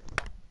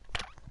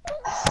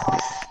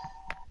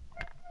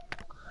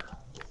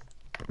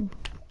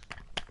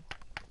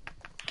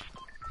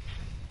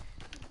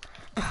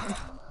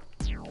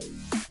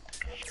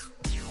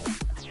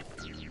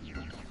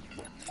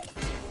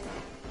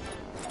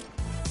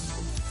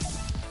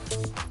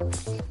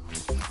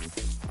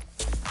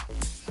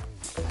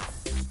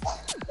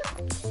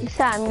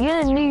 Sam, you're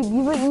a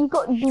noob. You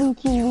got blue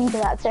team leader.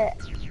 That's it.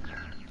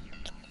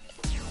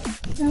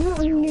 I'm not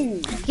a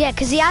noob. Yeah,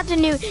 because he had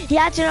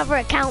another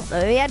account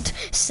though. He had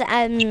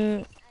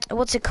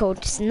what's it called?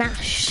 It's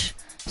Nash.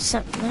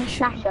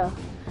 Nasher.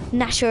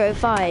 Nasher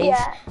 05.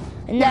 Yeah.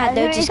 And they had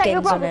loads of is that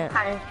your skins on brother's it.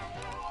 account?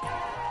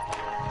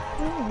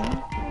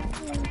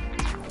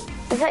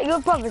 Is that your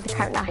brother's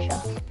account,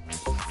 Nasher?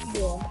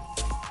 Yeah.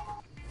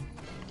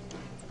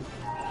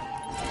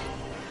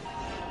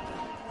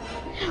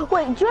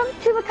 Wait, do you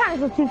have 2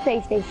 accounts or 2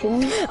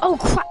 PlayStations? Oh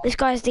crap! This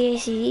guy's the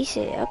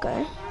AC/DC.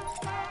 Okay.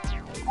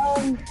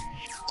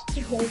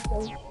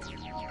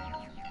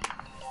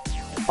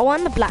 Oh,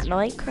 I'm the Black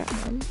Knight. Crap,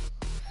 man.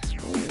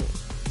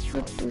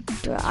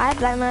 I have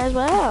Black Knight as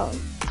well.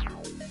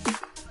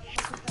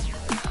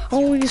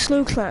 Oh, you're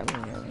Snow Clan.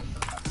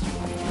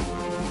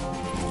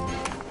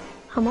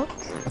 How much?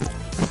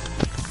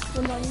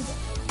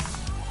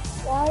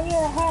 Why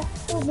you have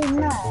to be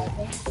mad?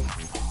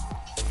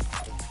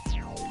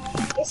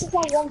 This is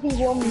like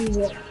 1v1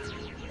 music.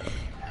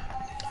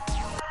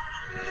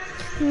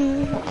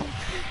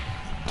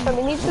 So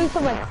we need to do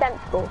something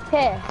sensible.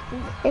 Here,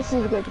 this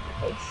is a good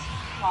place.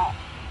 Right.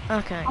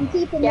 Okay. I'm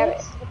keeping Yeah,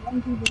 this for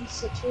 1v1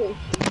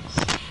 situations.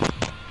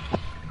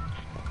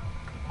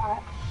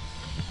 Alright.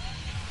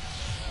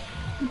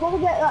 You gotta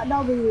get that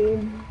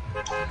W.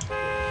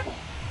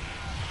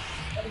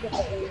 Gotta get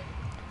that W.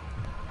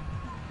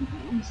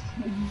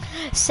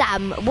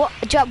 Sam, what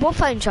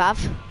phone do you have?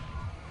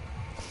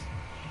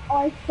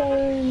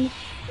 iPhone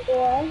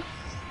 4S.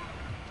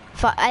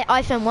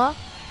 iPhone what?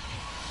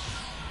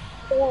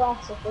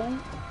 4S, I think.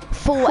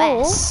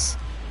 4S.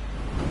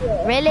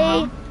 Yeah.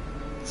 Really?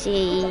 It's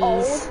Jeez.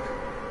 old.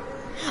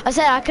 I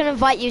said I can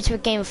invite you to a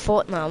game of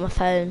Fortnite on my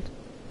phone.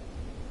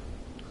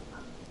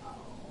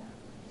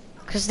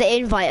 Because the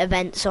invite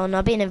event's on.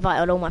 I've been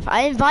invited on all my phone.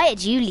 I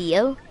invited you,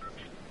 Leo.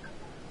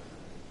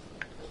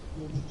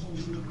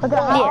 I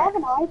have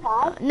an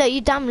iPad. No,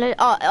 you download.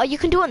 Oh, you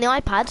can do it on the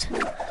iPad.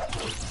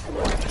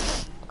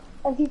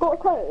 Have you got a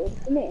code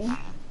for me?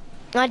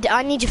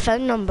 I need your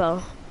phone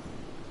number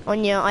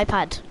on your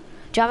iPad.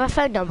 Do you have a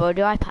phone number on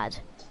your iPad?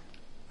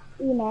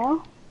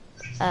 Email.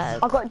 I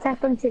got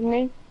text from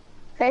Sydney.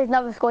 There's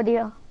another squad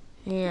here.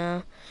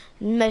 Yeah.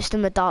 Most of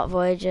them are Dark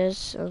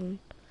Voyagers.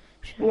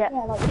 Yeah.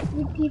 Yeah, like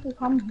 3 people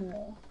come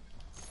here.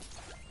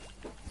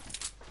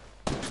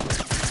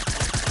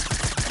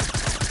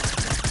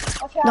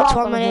 Watch out. Knocked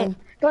one minute.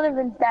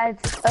 Donovan's dead.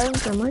 Oh,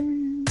 come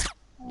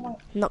on.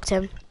 Knocked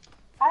him.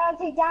 I don't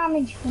take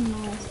damage from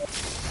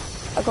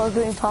this. I got a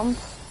green pump.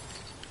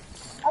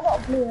 I got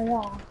a blue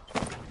AR.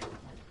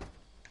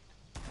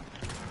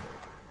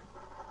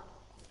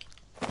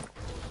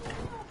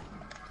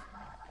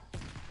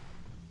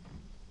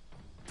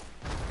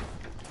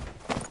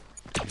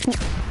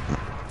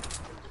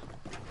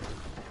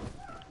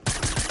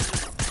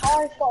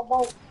 I just got a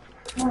bolt.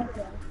 I'm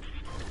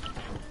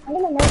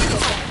gonna make it.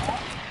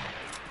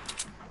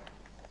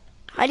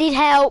 I need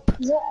help.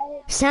 Is it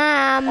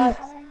Sam.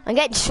 I'm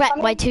getting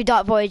swept by 2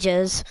 Dark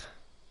Voyagers.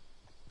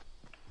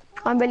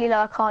 I'm really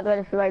low. I can't do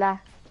anything right now.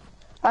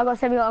 I got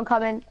semi-auto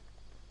coming.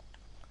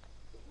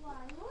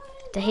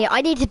 To here.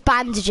 I needed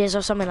bandages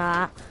or something like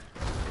that.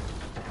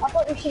 I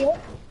got your shield.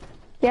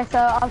 Yeah, so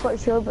I've got a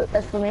shield, but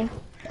that's for me.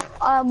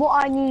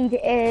 What I need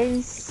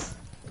is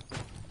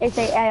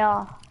a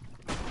AR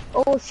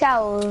or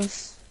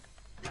shells.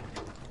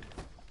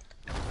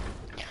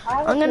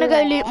 I'm gonna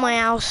go loot my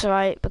house,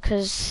 right?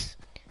 Because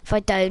if I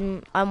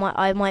don't, I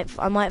might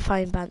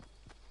find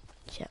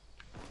yeah.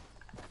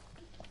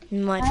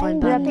 Might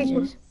find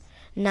bandages.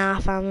 Nah,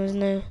 fam, there's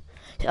no.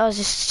 I was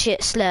just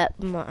shit slurp.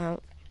 I'm not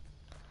out.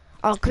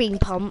 Oh, green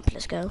pump.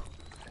 Let's go.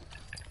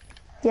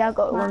 Yeah, I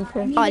got one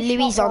too. Oh,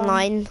 Louis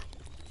online.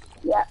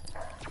 Yeah.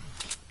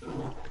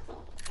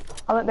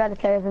 I won't be able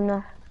to play with him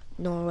though.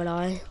 Nor will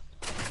I.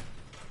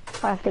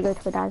 I have to go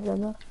to my dad's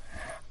room though.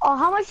 Oh,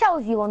 how much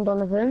shells you want,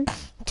 Donovan?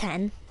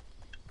 10.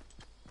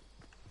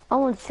 I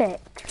want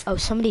 6. Oh,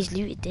 somebody's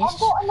looted this. I've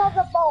got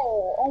another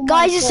bowl. Oh my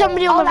Guys, there's God.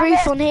 somebody on the I'll have roof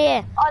it. on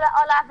here. I'll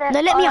have it. No,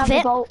 let me I'll have the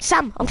it. bolt.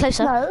 Sam, I'm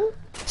closer. No.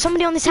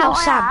 Somebody on this No,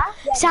 house, I Sam.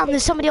 have. Sam,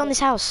 there's somebody on this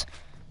house.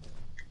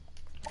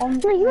 No,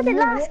 you did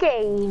last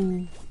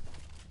game.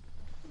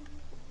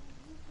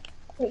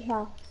 Which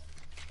house?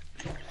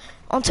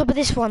 On top of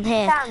this one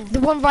here. Sam. The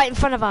one right in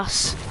front of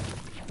us.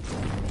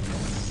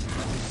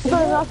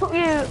 Jonathan, I'll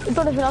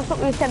stop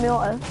you a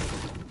semi-auto.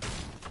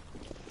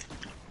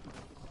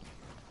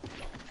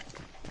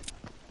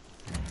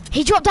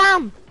 He dropped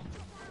down.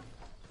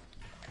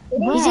 He's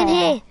in Where?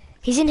 here.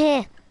 He's in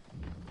here.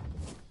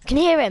 Can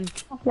you hear him?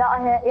 Yeah,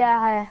 I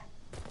hear.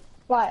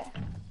 Right.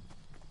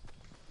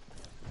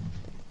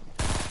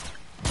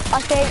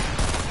 I see.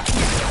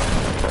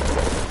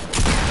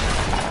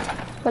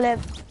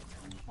 Brilliant.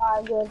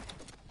 Alright, good.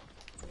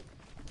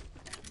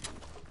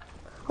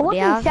 I want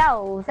Yeah. some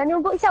shells.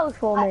 Anyone got shells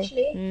for me?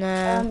 Actually,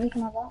 No. you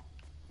can have that.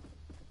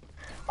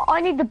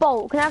 I need the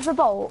bolt. Can I have the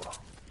bolt?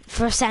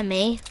 For a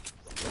semi.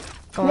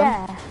 Go on.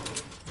 Yeah.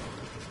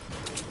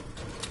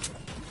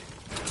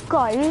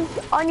 Guys,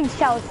 I need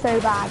shells so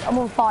bad. I'm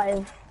on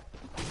 5.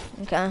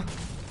 Okay.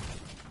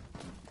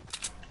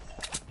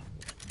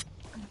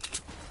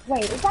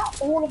 Wait, is that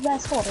all of their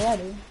squad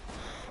already?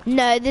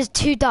 No, there's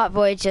 2 Dark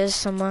Voyagers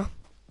somewhere.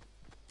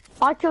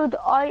 I killed.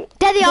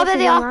 There they are, there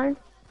they are. Man.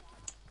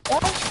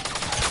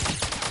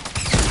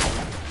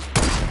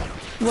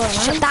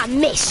 Shit, that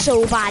missed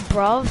so bad,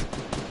 bruv.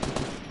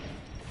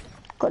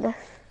 Got this.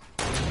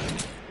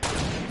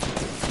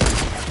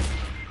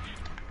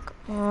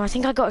 Oh, I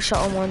think I got a shot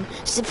on one.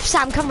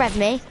 Sam, come rev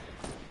me.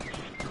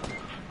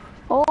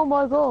 Oh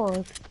my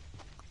god.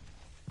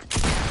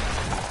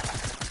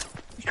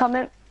 He's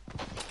coming.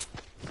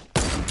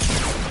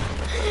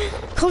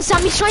 Come on,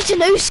 Sam, he's trying to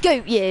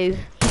no-scope you.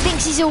 He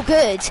thinks he's all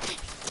good.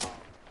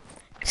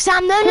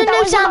 Sam, no, That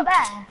one's Sam. up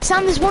there.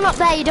 Sam, there's one up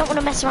there. You don't want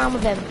to mess around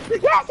with him.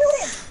 Yeah, killed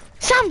him.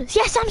 Sam,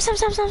 yes, Sam.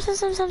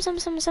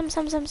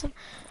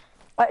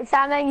 Right,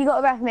 Sam, then you got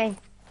to ref me.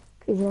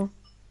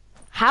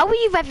 How were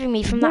you revving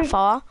me from that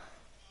far?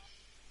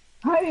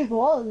 I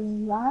was,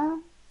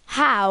 man.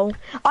 How?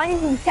 I need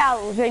some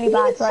shells really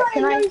bad. Right,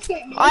 can I?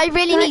 I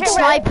really Can I need get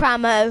sniper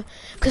ammo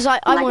because I'm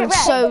I on get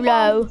so red?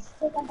 low.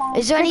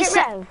 Is there Can I any get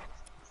rev?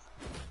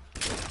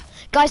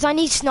 guys? I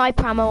need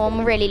sniper ammo.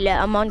 I'm really low.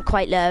 I'm on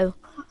quite low.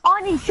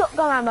 I need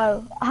shotgun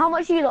ammo. How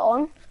much are you lot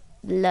on?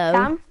 Low.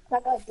 Sam?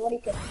 That guy's bloody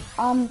good.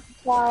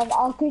 12.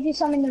 I'll give you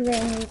some in the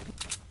ring.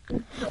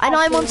 And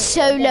I'm on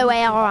so low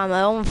AR ammo.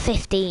 I'm on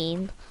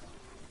 15.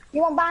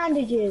 You want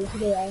bandages,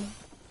 Leo?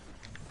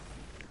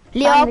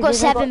 Leo, I've got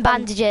Bandages, I've 7 got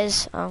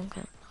bandages. Oh,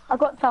 okay. I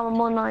got some.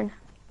 I'm on 9.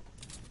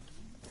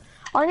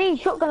 I need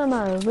shotgun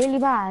ammo really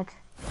bad.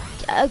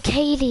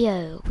 Okay,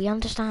 Leo. We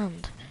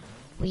understand.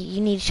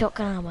 You need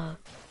shotgun ammo.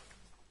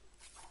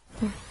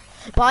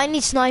 But I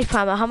need sniper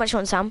ammo. How much you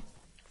want, Sam?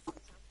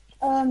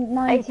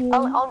 19.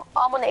 I'm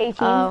on 18.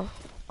 Oh.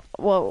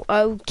 Well,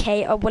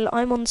 okay. Well,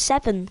 I'm on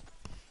 7.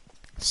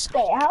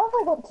 Wait, how have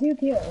I got 2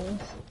 kills?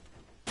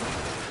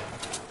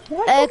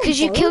 Because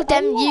you killed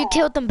them. You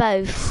killed them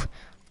both.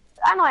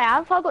 And I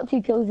have. I got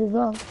 2 kills as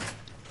well.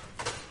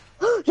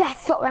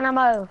 Yes, shotgun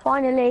ammo.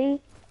 Finally.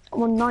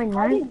 I'm on 9 I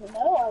now. didn't even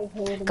know I was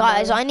holding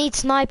Guys, those. I need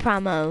sniper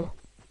ammo.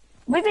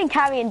 We've been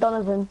carrying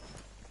Donovan.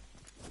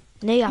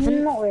 No, you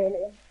haven't. Not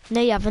really.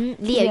 No, you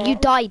haven't. Leo, Yeah. you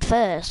died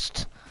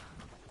first.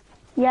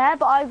 Yeah,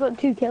 but I got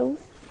 2 kills.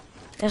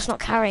 That's not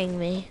carrying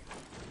me.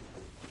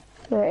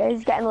 There it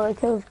is, getting all the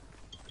kills.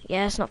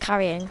 Yeah, it's not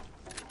carrying.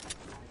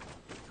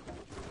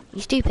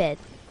 You stupid.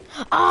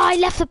 Oh, I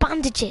left the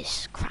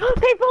bandages. Crap.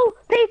 People!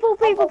 People.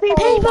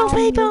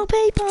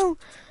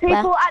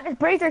 People at this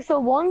bridge, I saw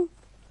one.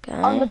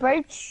 On the Okay.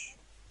 bridge.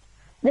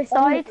 This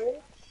side.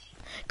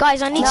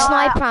 Guys, I need No,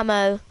 sniper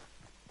ammo.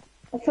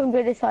 I saw him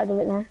go this side of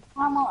it now.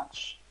 How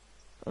much?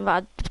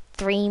 About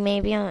 3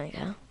 maybe, I don't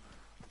know.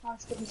 I'll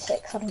just give you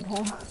 6, I don't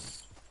care.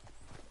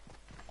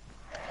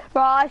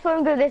 Right, I saw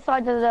him go this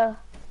side of the...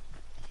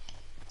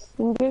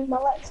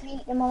 Well, let's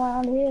meet them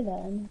around here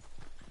then.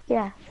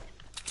 Yeah.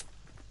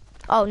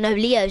 Oh, no,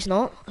 Leo's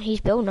not.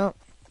 He's building up.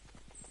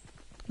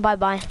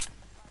 Bye-bye.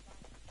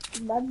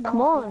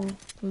 Come on.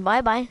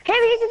 Bye-bye. Okay,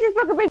 we used to just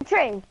broke a big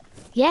tree.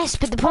 Yes,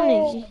 but the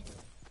problem is...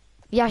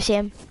 Yeah, I see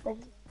him.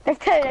 There's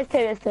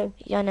two.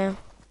 Yeah, I know.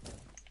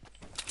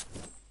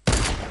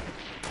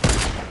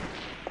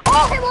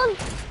 Oh, hit one!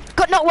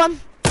 Got not one.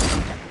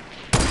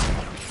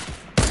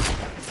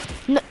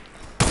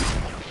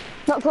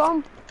 Knocked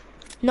one.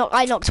 No,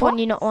 I knocked one,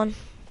 you knocked one.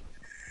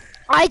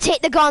 I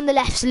take the guy on the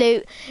left's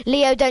loot.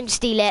 Leo, don't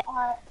steal it.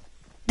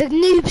 The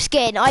noob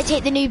skin. I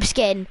take the noob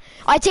skin.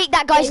 I take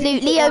that guy's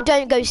loot. Leo,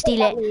 don't go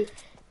steal it.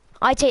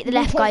 I take the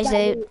left guy's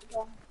loot.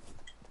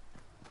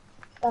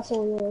 That's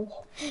all yours.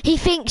 He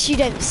thinks you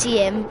don't see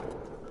him.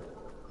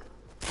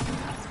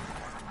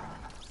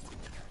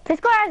 This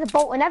guy has a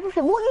bolt and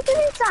everything. What are you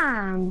doing,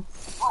 Sam?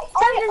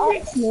 Sam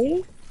just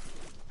literally.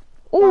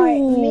 Right,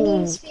 Ooh.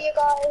 minis for you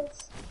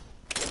guys.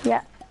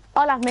 Yeah.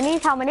 I'll have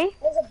minis. How many?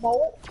 There's a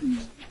bolt.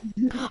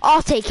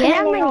 I'll take Can I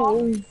have it.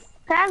 minis?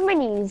 Can I have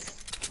minis?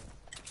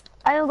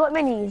 I don't got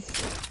minis.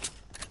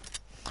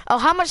 Oh,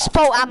 how much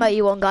bolt ammo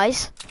you want,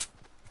 guys?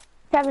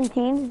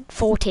 17.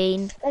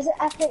 14. There's an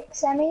epic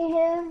semi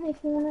here if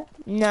you want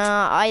it.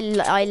 Nah,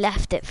 I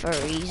left it for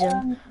a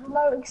reason.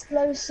 Low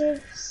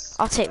explosives.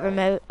 I'll take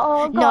remote.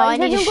 Oh, No, I guys,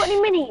 need have a you got any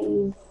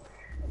minis?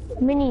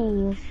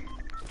 Minis.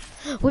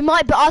 We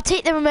might, but I'll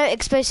take the remote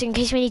explosive in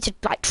case we need to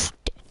like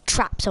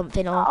trap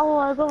something or Oh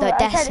my god, like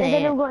I said detonate they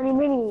it. haven't got any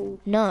minis.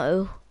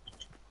 No.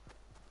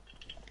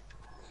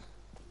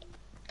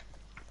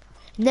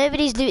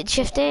 Nobody's looted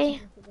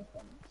Shifty.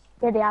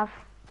 Yeah, they have.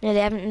 No, they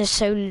haven't.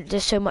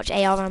 There's so much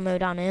AR ammo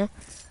down here.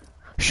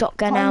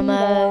 Shotgun I need ammo.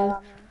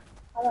 ammo.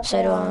 I got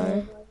So do AR I.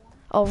 ammo.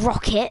 Oh,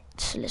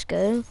 rockets. Let's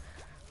go.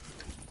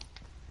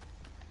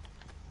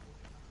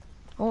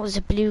 Oh, there's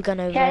a blue gun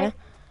over Okay. there.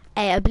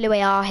 Hey, a blue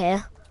AR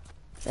here.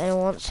 If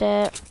anyone wants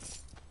it.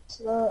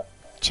 Look,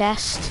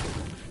 Chest.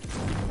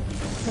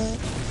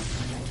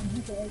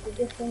 there's a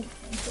difference.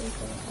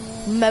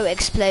 Remote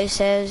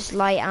explosives.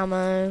 Light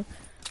ammo.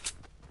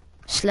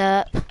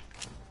 Slurp.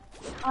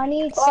 I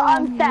need Well,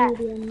 I'm some set.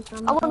 medium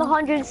I'm on ammo.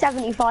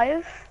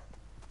 175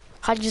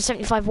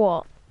 175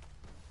 what?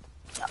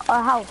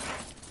 health.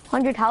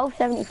 100 health,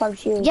 75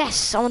 shield.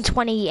 Yes, I'm on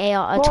 20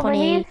 AR. What 20.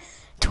 minis?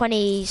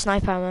 20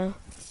 sniper ammo.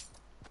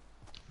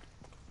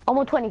 I'm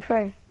on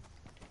 23.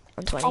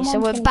 On 20. I'm So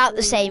on we're about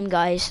the 23. same,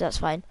 guys. So that's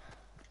fine.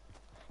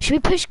 Should we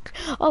push?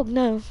 Oh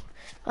no.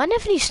 I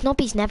never knew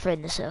Snobby's never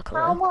in the circle.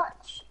 How Though.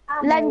 much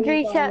ammo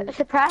Legendary you got?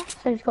 suppress.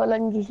 So it's got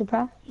legendary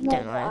suppress.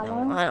 Don't know.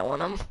 ammo. I don't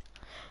want them.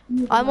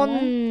 Medium I'm ammo.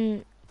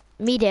 on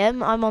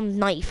medium. I'm on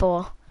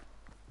 94.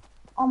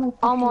 I'm on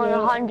I'm on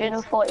 58.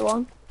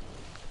 141.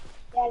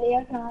 Yeah,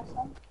 Leo, can I have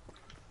some?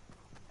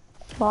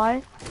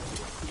 Why?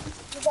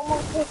 Because I'm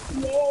on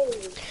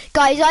 58.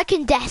 Guys, I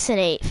can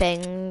detonate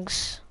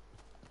things.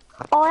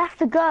 Oh, I have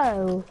to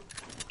go.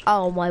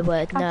 Oh my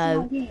word,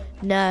 no.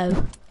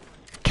 No.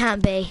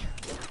 Can't be.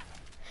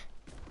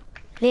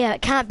 Leo,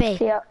 it can't be.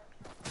 See ya.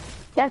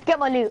 Let's get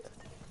my loot.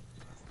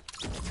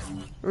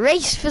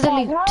 Race for the Oh,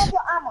 loot. can I have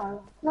your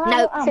ammo? Can I No. have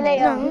your See you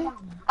later. ammo?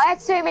 I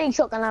had so many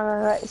shotgun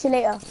ammo. Right. See you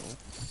later.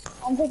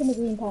 I'm taking the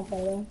green pump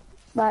though.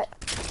 Right.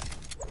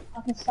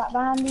 I can stack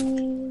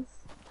bandies.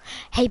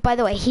 Hey, by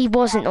the way, he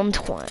wasn't on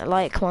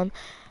like, come on.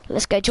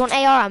 Let's go. Do you want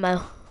AR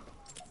ammo?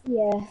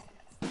 Yeah.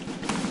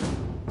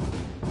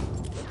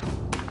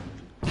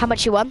 How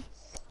much you won?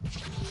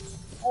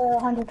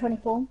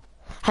 124.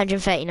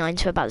 139,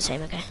 so about the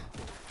same, okay.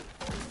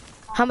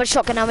 How much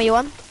shotgun ammo you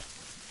won?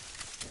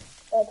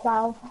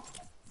 12.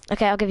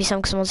 Okay, I'll give you some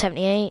because I'm on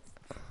 78.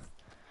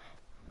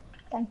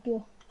 Thank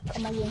you.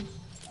 Come on, you.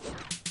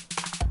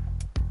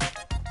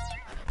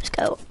 Let's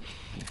go.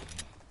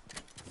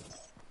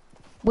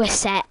 We're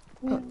set.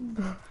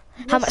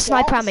 How much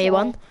sniper ammo you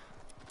won?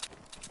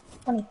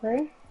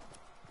 23.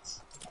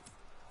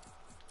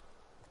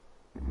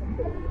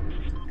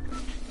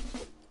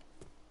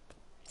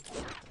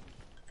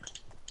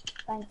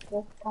 Thank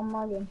you. Come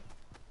on, you.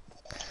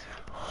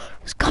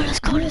 Let's go, let's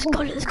go, let's go,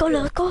 let's go,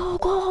 let's go,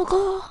 go,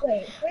 go.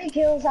 Wait, 3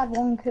 kills had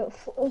 1 kill.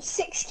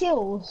 6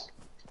 kills.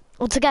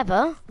 All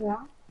together? Yeah.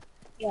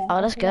 Yeah. Oh,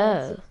 let's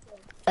go.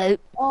 Oh,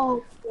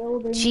 Oh,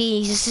 building.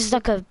 jeez, this is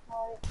like a...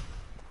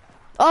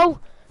 Oh,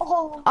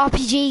 Oh,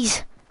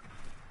 RPGs.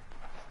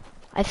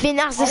 I think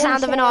that's the I don't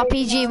sound of an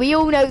say RPG. We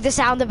all know the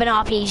sound of an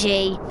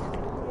RPG.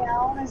 yeah,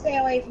 I want to stay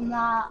away from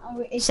that.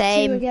 It's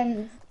Same. 2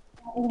 against...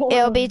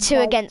 It'll be 2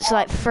 against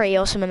like 3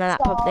 or something like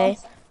that, probably.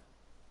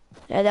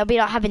 Yeah, they'll be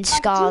like having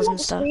scars and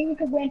stuff. 3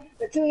 could win,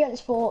 but 2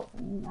 against 4,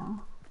 no.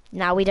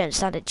 Now we don't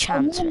stand a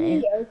chance, And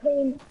mate.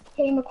 Leo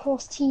came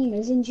across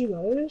teamers in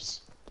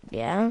duos,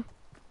 Yeah.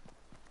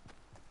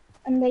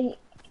 and we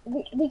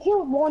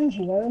killed one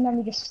duo, and then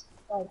we just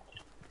like,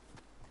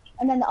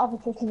 and then the other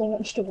 2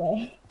 lynched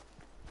away.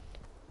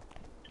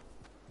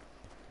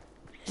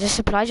 The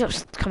supply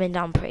drop's coming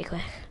down pretty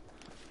quick.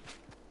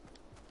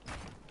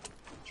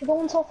 Should we go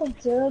on top of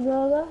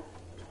Burger?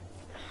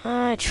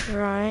 I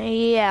try.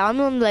 Yeah, I'm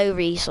on low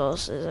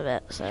resources a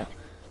bit, so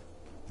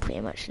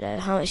pretty much low.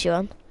 How much you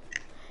on?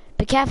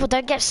 Be careful,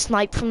 don't get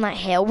sniped from that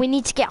hill. We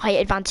need to get height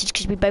advantage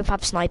because we both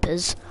have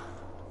snipers.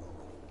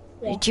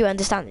 Yeah. Do you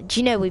understand? Do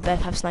you know we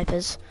both have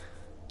snipers?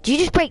 Do you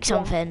just break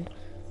something?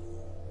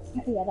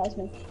 Yeah, that was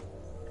me.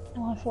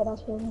 Oh, I thought that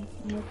was building.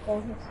 Oh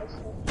god, that's so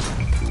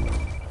slow.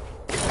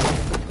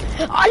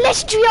 Oh,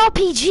 legendary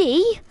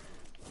RPG!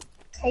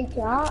 Take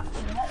that.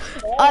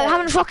 Oh, how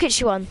many rockets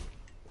you on?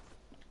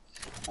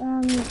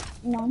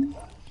 None.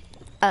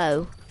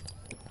 Oh.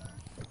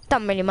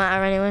 Doesn't really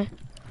matter anyway.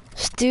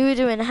 Still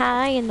doing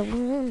high in the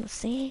wind,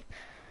 see?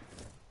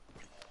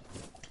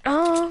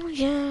 Oh,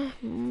 yeah.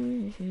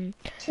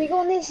 Should we go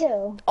on this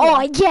hill? Oh,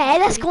 yeah,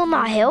 let's go on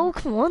that hill.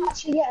 Come on.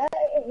 Actually, yeah,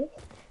 it is.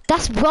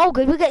 That's well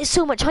good. We're getting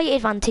so much height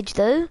advantage,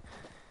 though.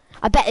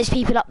 I bet there's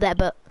people up there,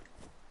 but...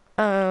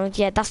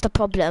 yeah, that's the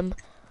problem.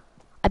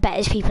 I bet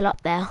there's people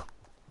up there.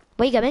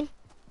 Where you going?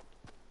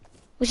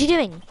 What you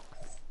doing?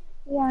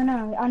 Yeah, I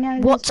know.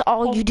 What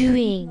are you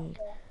doing?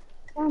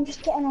 I'm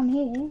just getting on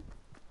here.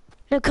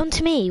 No, come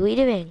to me. What are you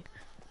doing?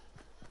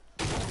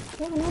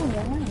 Yeah, I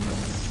know.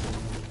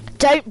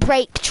 Don't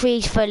break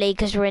trees fully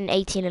because we're in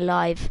 18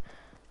 alive.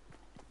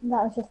 That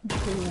was just a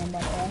feeling,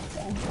 by the way.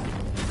 So.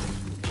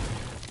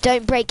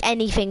 Don't break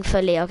anything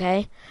fully,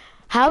 okay?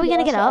 How are we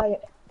gonna get up?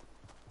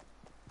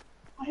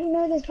 I don't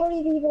know, there's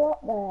probably people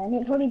up there, and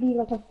it'll probably be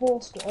like a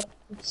 4 squad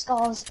with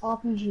Scars,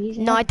 RPGs.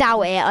 No, I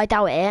doubt it. I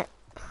doubt it.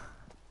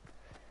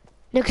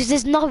 No, because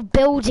there's no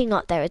building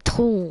up there at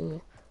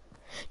all.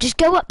 Just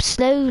go up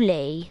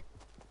slowly.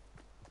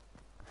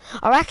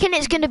 I reckon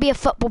it's going to be a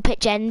football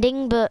pitch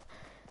ending, but...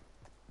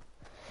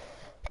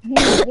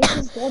 This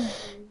is good.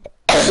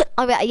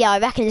 I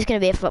reckon it's going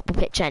to be a football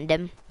pitch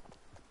ending.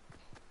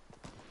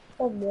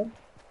 Probably.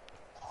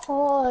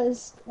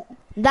 Pause.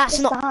 That's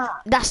What's not. that?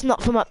 That's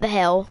not from up the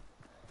hill.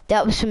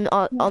 That was from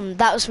on.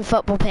 That was from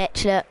football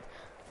pitch. Look.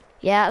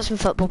 Yeah, that was from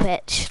football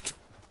pitch.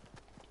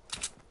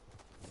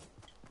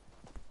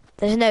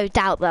 There's no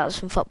doubt that was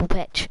from football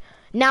pitch.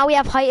 Now we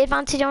have height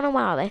advantage on them,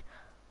 are they?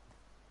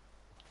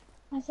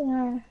 I don't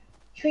know.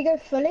 Should we go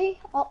fully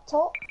up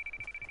top?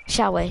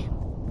 Shall we?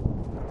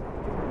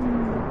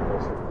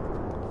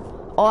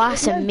 Oh,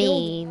 that's There's a no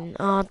mean.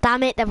 Oh,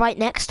 damn it! They're right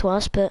next to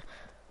us, but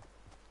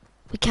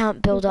we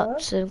can't build up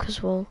Okay. soon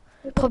because we'll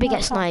We probably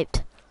can't get come.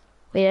 sniped.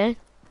 We don't.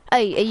 Oh, are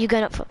you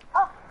going up for?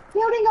 Oh,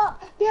 building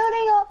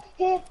up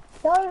here.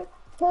 Don't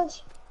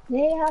push.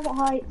 They have a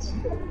height.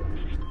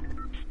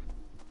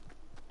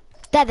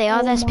 There they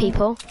are. Oh There's my-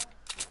 people.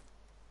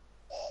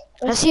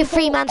 I There's see a people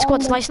three-man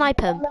squad. on So I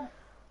snipe him.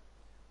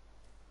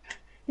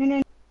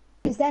 No.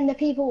 Because then there's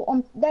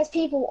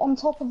people on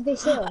top of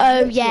this hill. Oh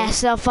literally.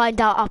 yes, they'll find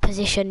out our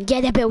position.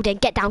 Yeah, they're building.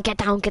 Get down.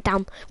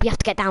 We have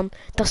to get down.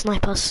 They'll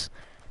snipe us.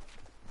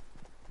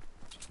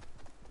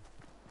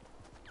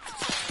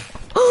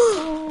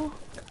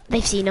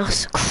 They've seen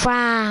us.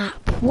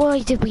 Crap. Why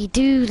did we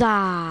do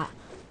that?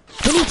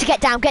 We need to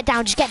get down.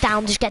 Just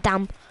get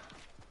down.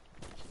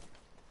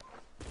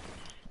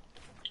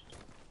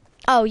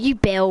 Oh, you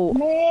built.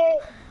 Mate.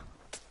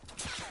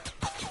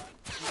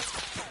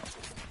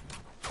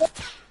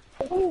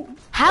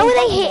 How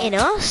are they hitting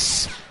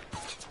us?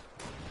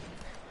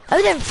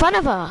 Oh, they're in front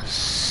of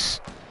us.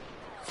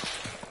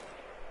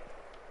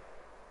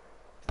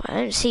 But I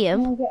don't see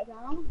him. I'll get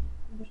down.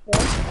 Just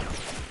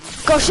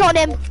build. Got a shot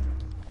on him.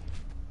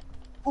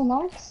 Oh,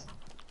 nice.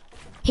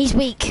 He's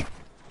weak.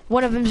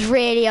 One of them's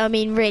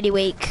really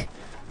weak.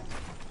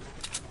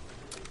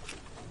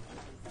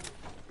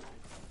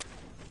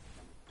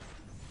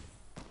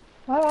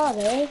 Where are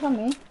they? From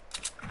me.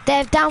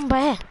 They're down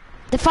by here.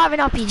 They're firing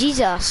RPGs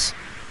at us.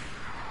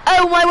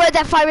 Oh my word,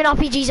 they're firing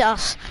RPGs at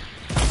us.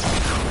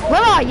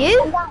 Where are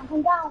you?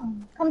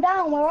 Come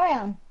down where I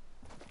am.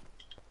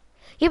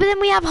 Yeah, but then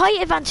we have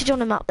height advantage on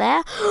them up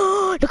there.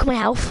 Look at my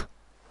health.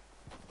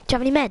 Do you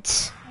have any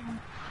meds?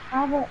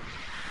 I have a...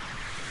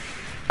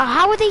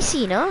 How are they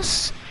seeing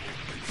us?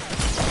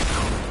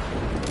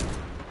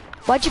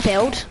 Why'd you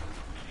build?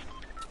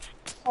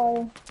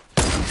 Oh.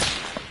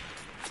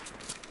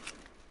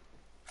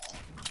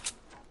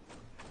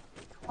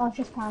 I was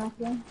just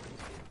panicking.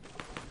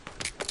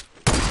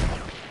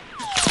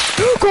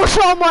 Got a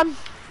shot on one.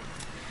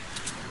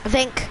 I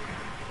think.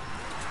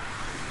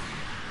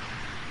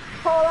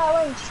 Oh, that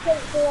went straight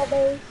through our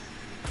base.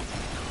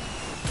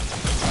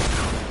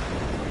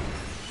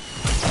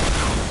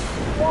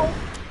 Yeah.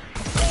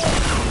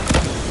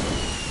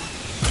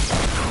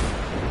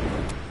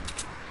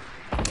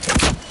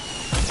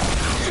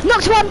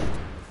 Knocked one.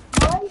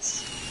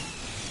 Nice.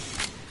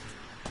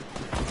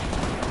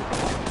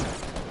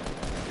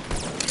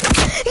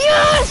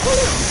 Yes!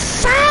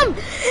 Sam!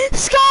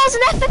 Scars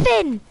and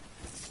everything!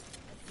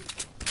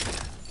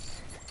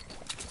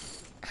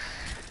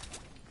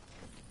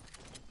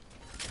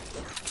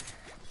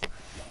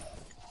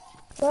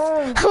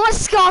 Bro. How much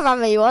scar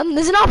ammo you want?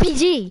 There's an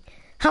RPG.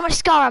 How much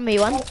scar ammo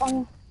you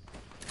want?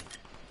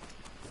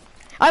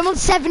 I'm on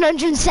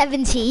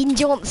 717.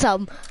 Do you want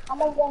some?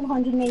 I'm on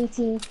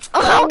 180.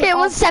 Oh, okay, I'm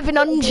on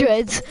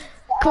 700.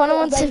 Come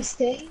on,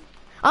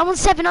 I'm on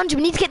 700.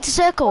 We need to get to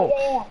circle.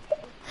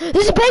 Yeah.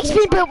 There's a base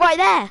being built right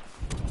there.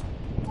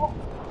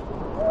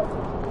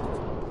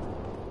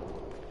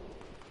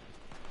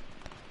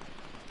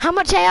 How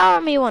much AR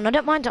ammo you want? I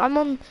don't mind. I'm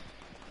on...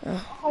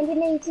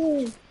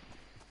 180.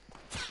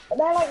 But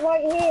they're like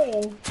right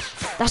here.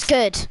 That's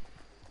good.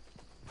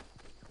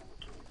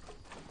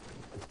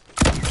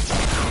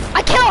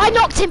 I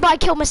knocked him, but I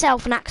killed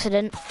myself in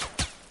accident.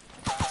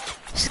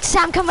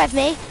 Sam, come with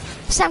me.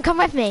 Sam, come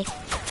with me.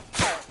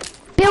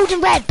 Build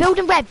and rev, build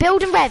and rev,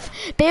 build and rev,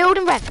 build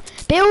and rev,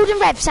 build and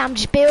rev, Sam,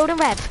 just build and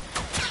rev.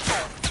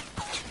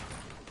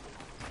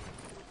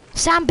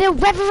 Sam,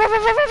 build, rev.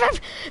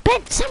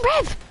 Ben, Sam,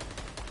 rev.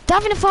 They're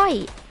having a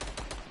fight.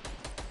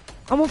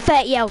 I'm on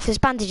 30 health, there's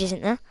bandages,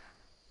 isn't there?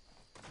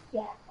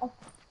 Yeah. Oh.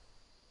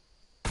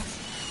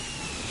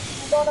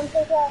 God, I'm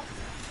so scared.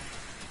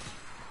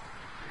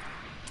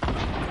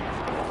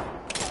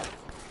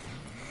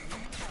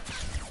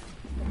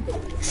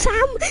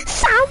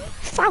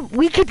 Sam,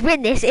 we could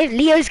win this. If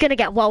Leo's gonna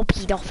get well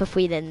peed off if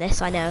we win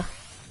this, I know.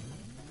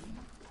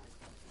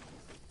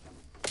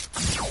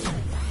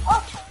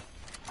 Oh!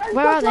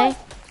 Where are they?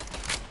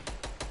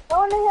 They're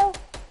on the hill.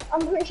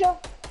 I'm pretty sure.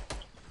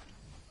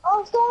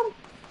 Oh, Storm!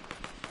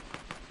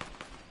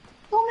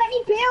 Storm, let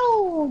me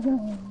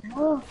build!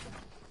 Oh.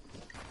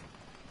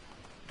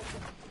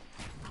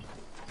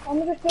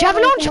 I'm just Do you have a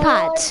building launch for my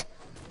pad? life.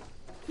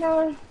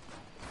 No.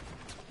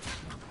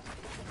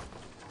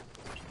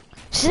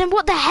 So then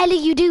what the hell are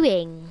you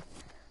doing?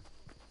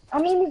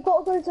 I mean, we've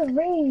got to go to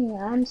ring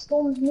and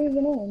Storm's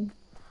moving in.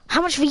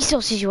 How much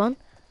resources you want?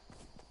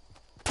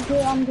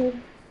 Okay, I'm good.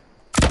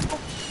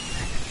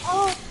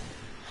 Oh.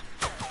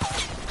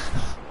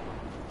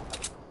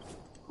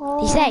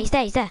 Oh. He's there, he's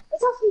there, he's there.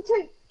 It's actually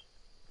two.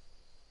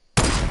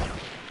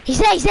 He's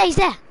there, he's there, he's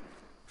there.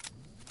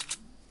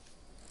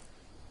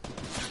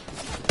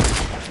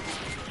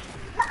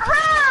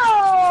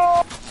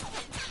 How?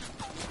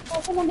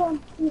 Oh, come on,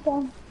 down. He's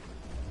down.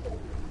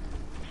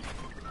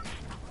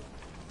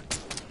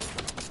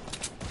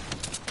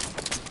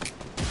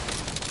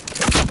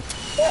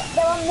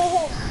 They're on the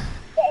hill.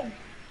 Get him.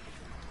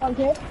 I'm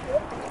good.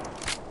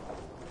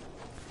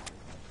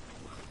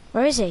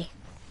 Where is he?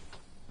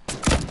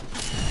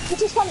 He's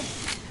just coming.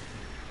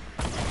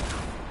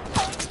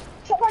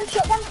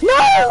 Shotgun.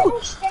 No!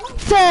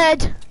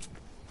 Third.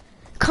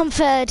 Come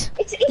third.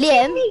 It's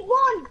Liam. me,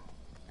 one.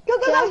 Go,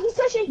 he's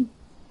pushing.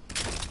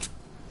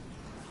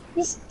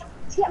 He's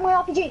getting my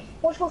RPG.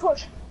 Watch.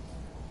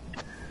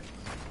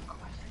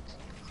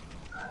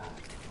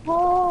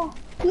 Oh,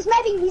 he's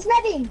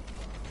medding.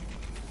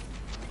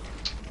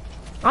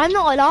 I'm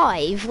not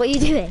alive. What are you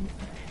doing?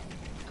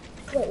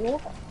 Wait,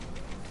 what?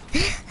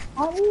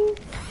 Are you?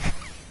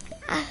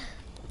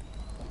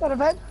 Got a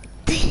bed?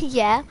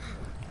 Yeah.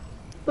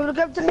 We're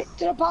going to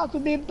the park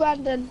with me and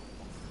Brandon.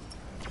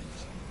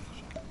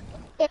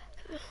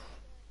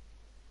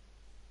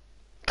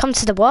 Come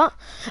to the what?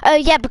 Oh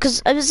yeah,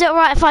 because is it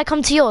alright if I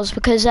come to yours?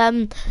 Because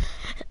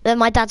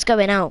my dad's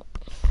going out.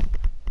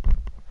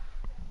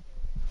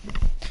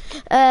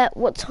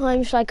 What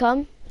time should I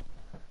come?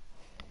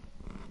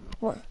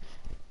 What?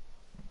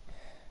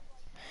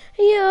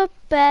 You're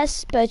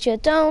best, but you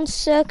don't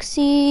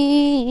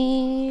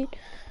succeed.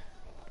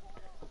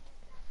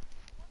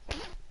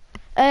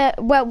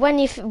 Well,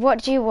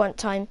 what do you want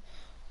time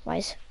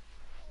wise?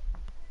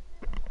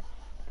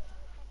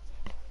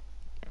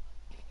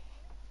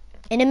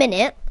 In a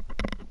minute.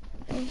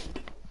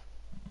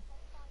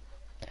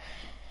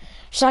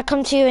 Should I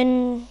come to you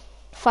in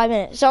 5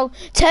 minutes? So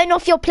turn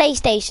off your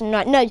PlayStation.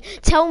 Right? No,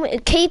 tell me.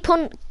 Stay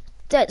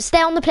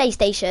on the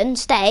PlayStation.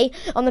 Stay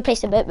on the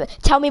PlayStation. But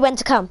tell me when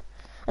to come,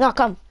 and I'll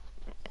come.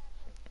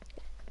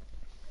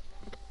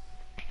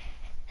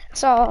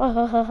 So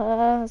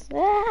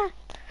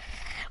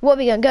what are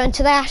we going? Going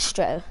to the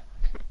Astro?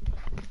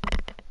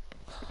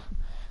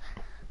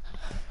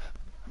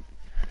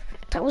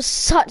 That was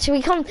such.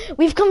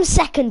 We've come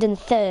second and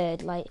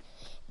third. Like,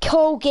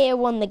 Cold Gear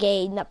won the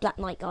game. That Black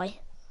Knight guy.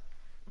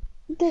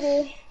 Did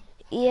he?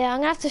 Yeah, I'm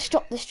gonna have to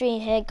stop the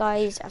stream here,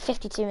 guys, at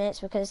 52 minutes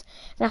because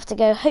I have to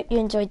go. Hope you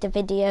enjoyed the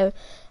video,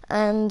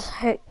 and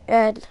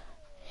yeah.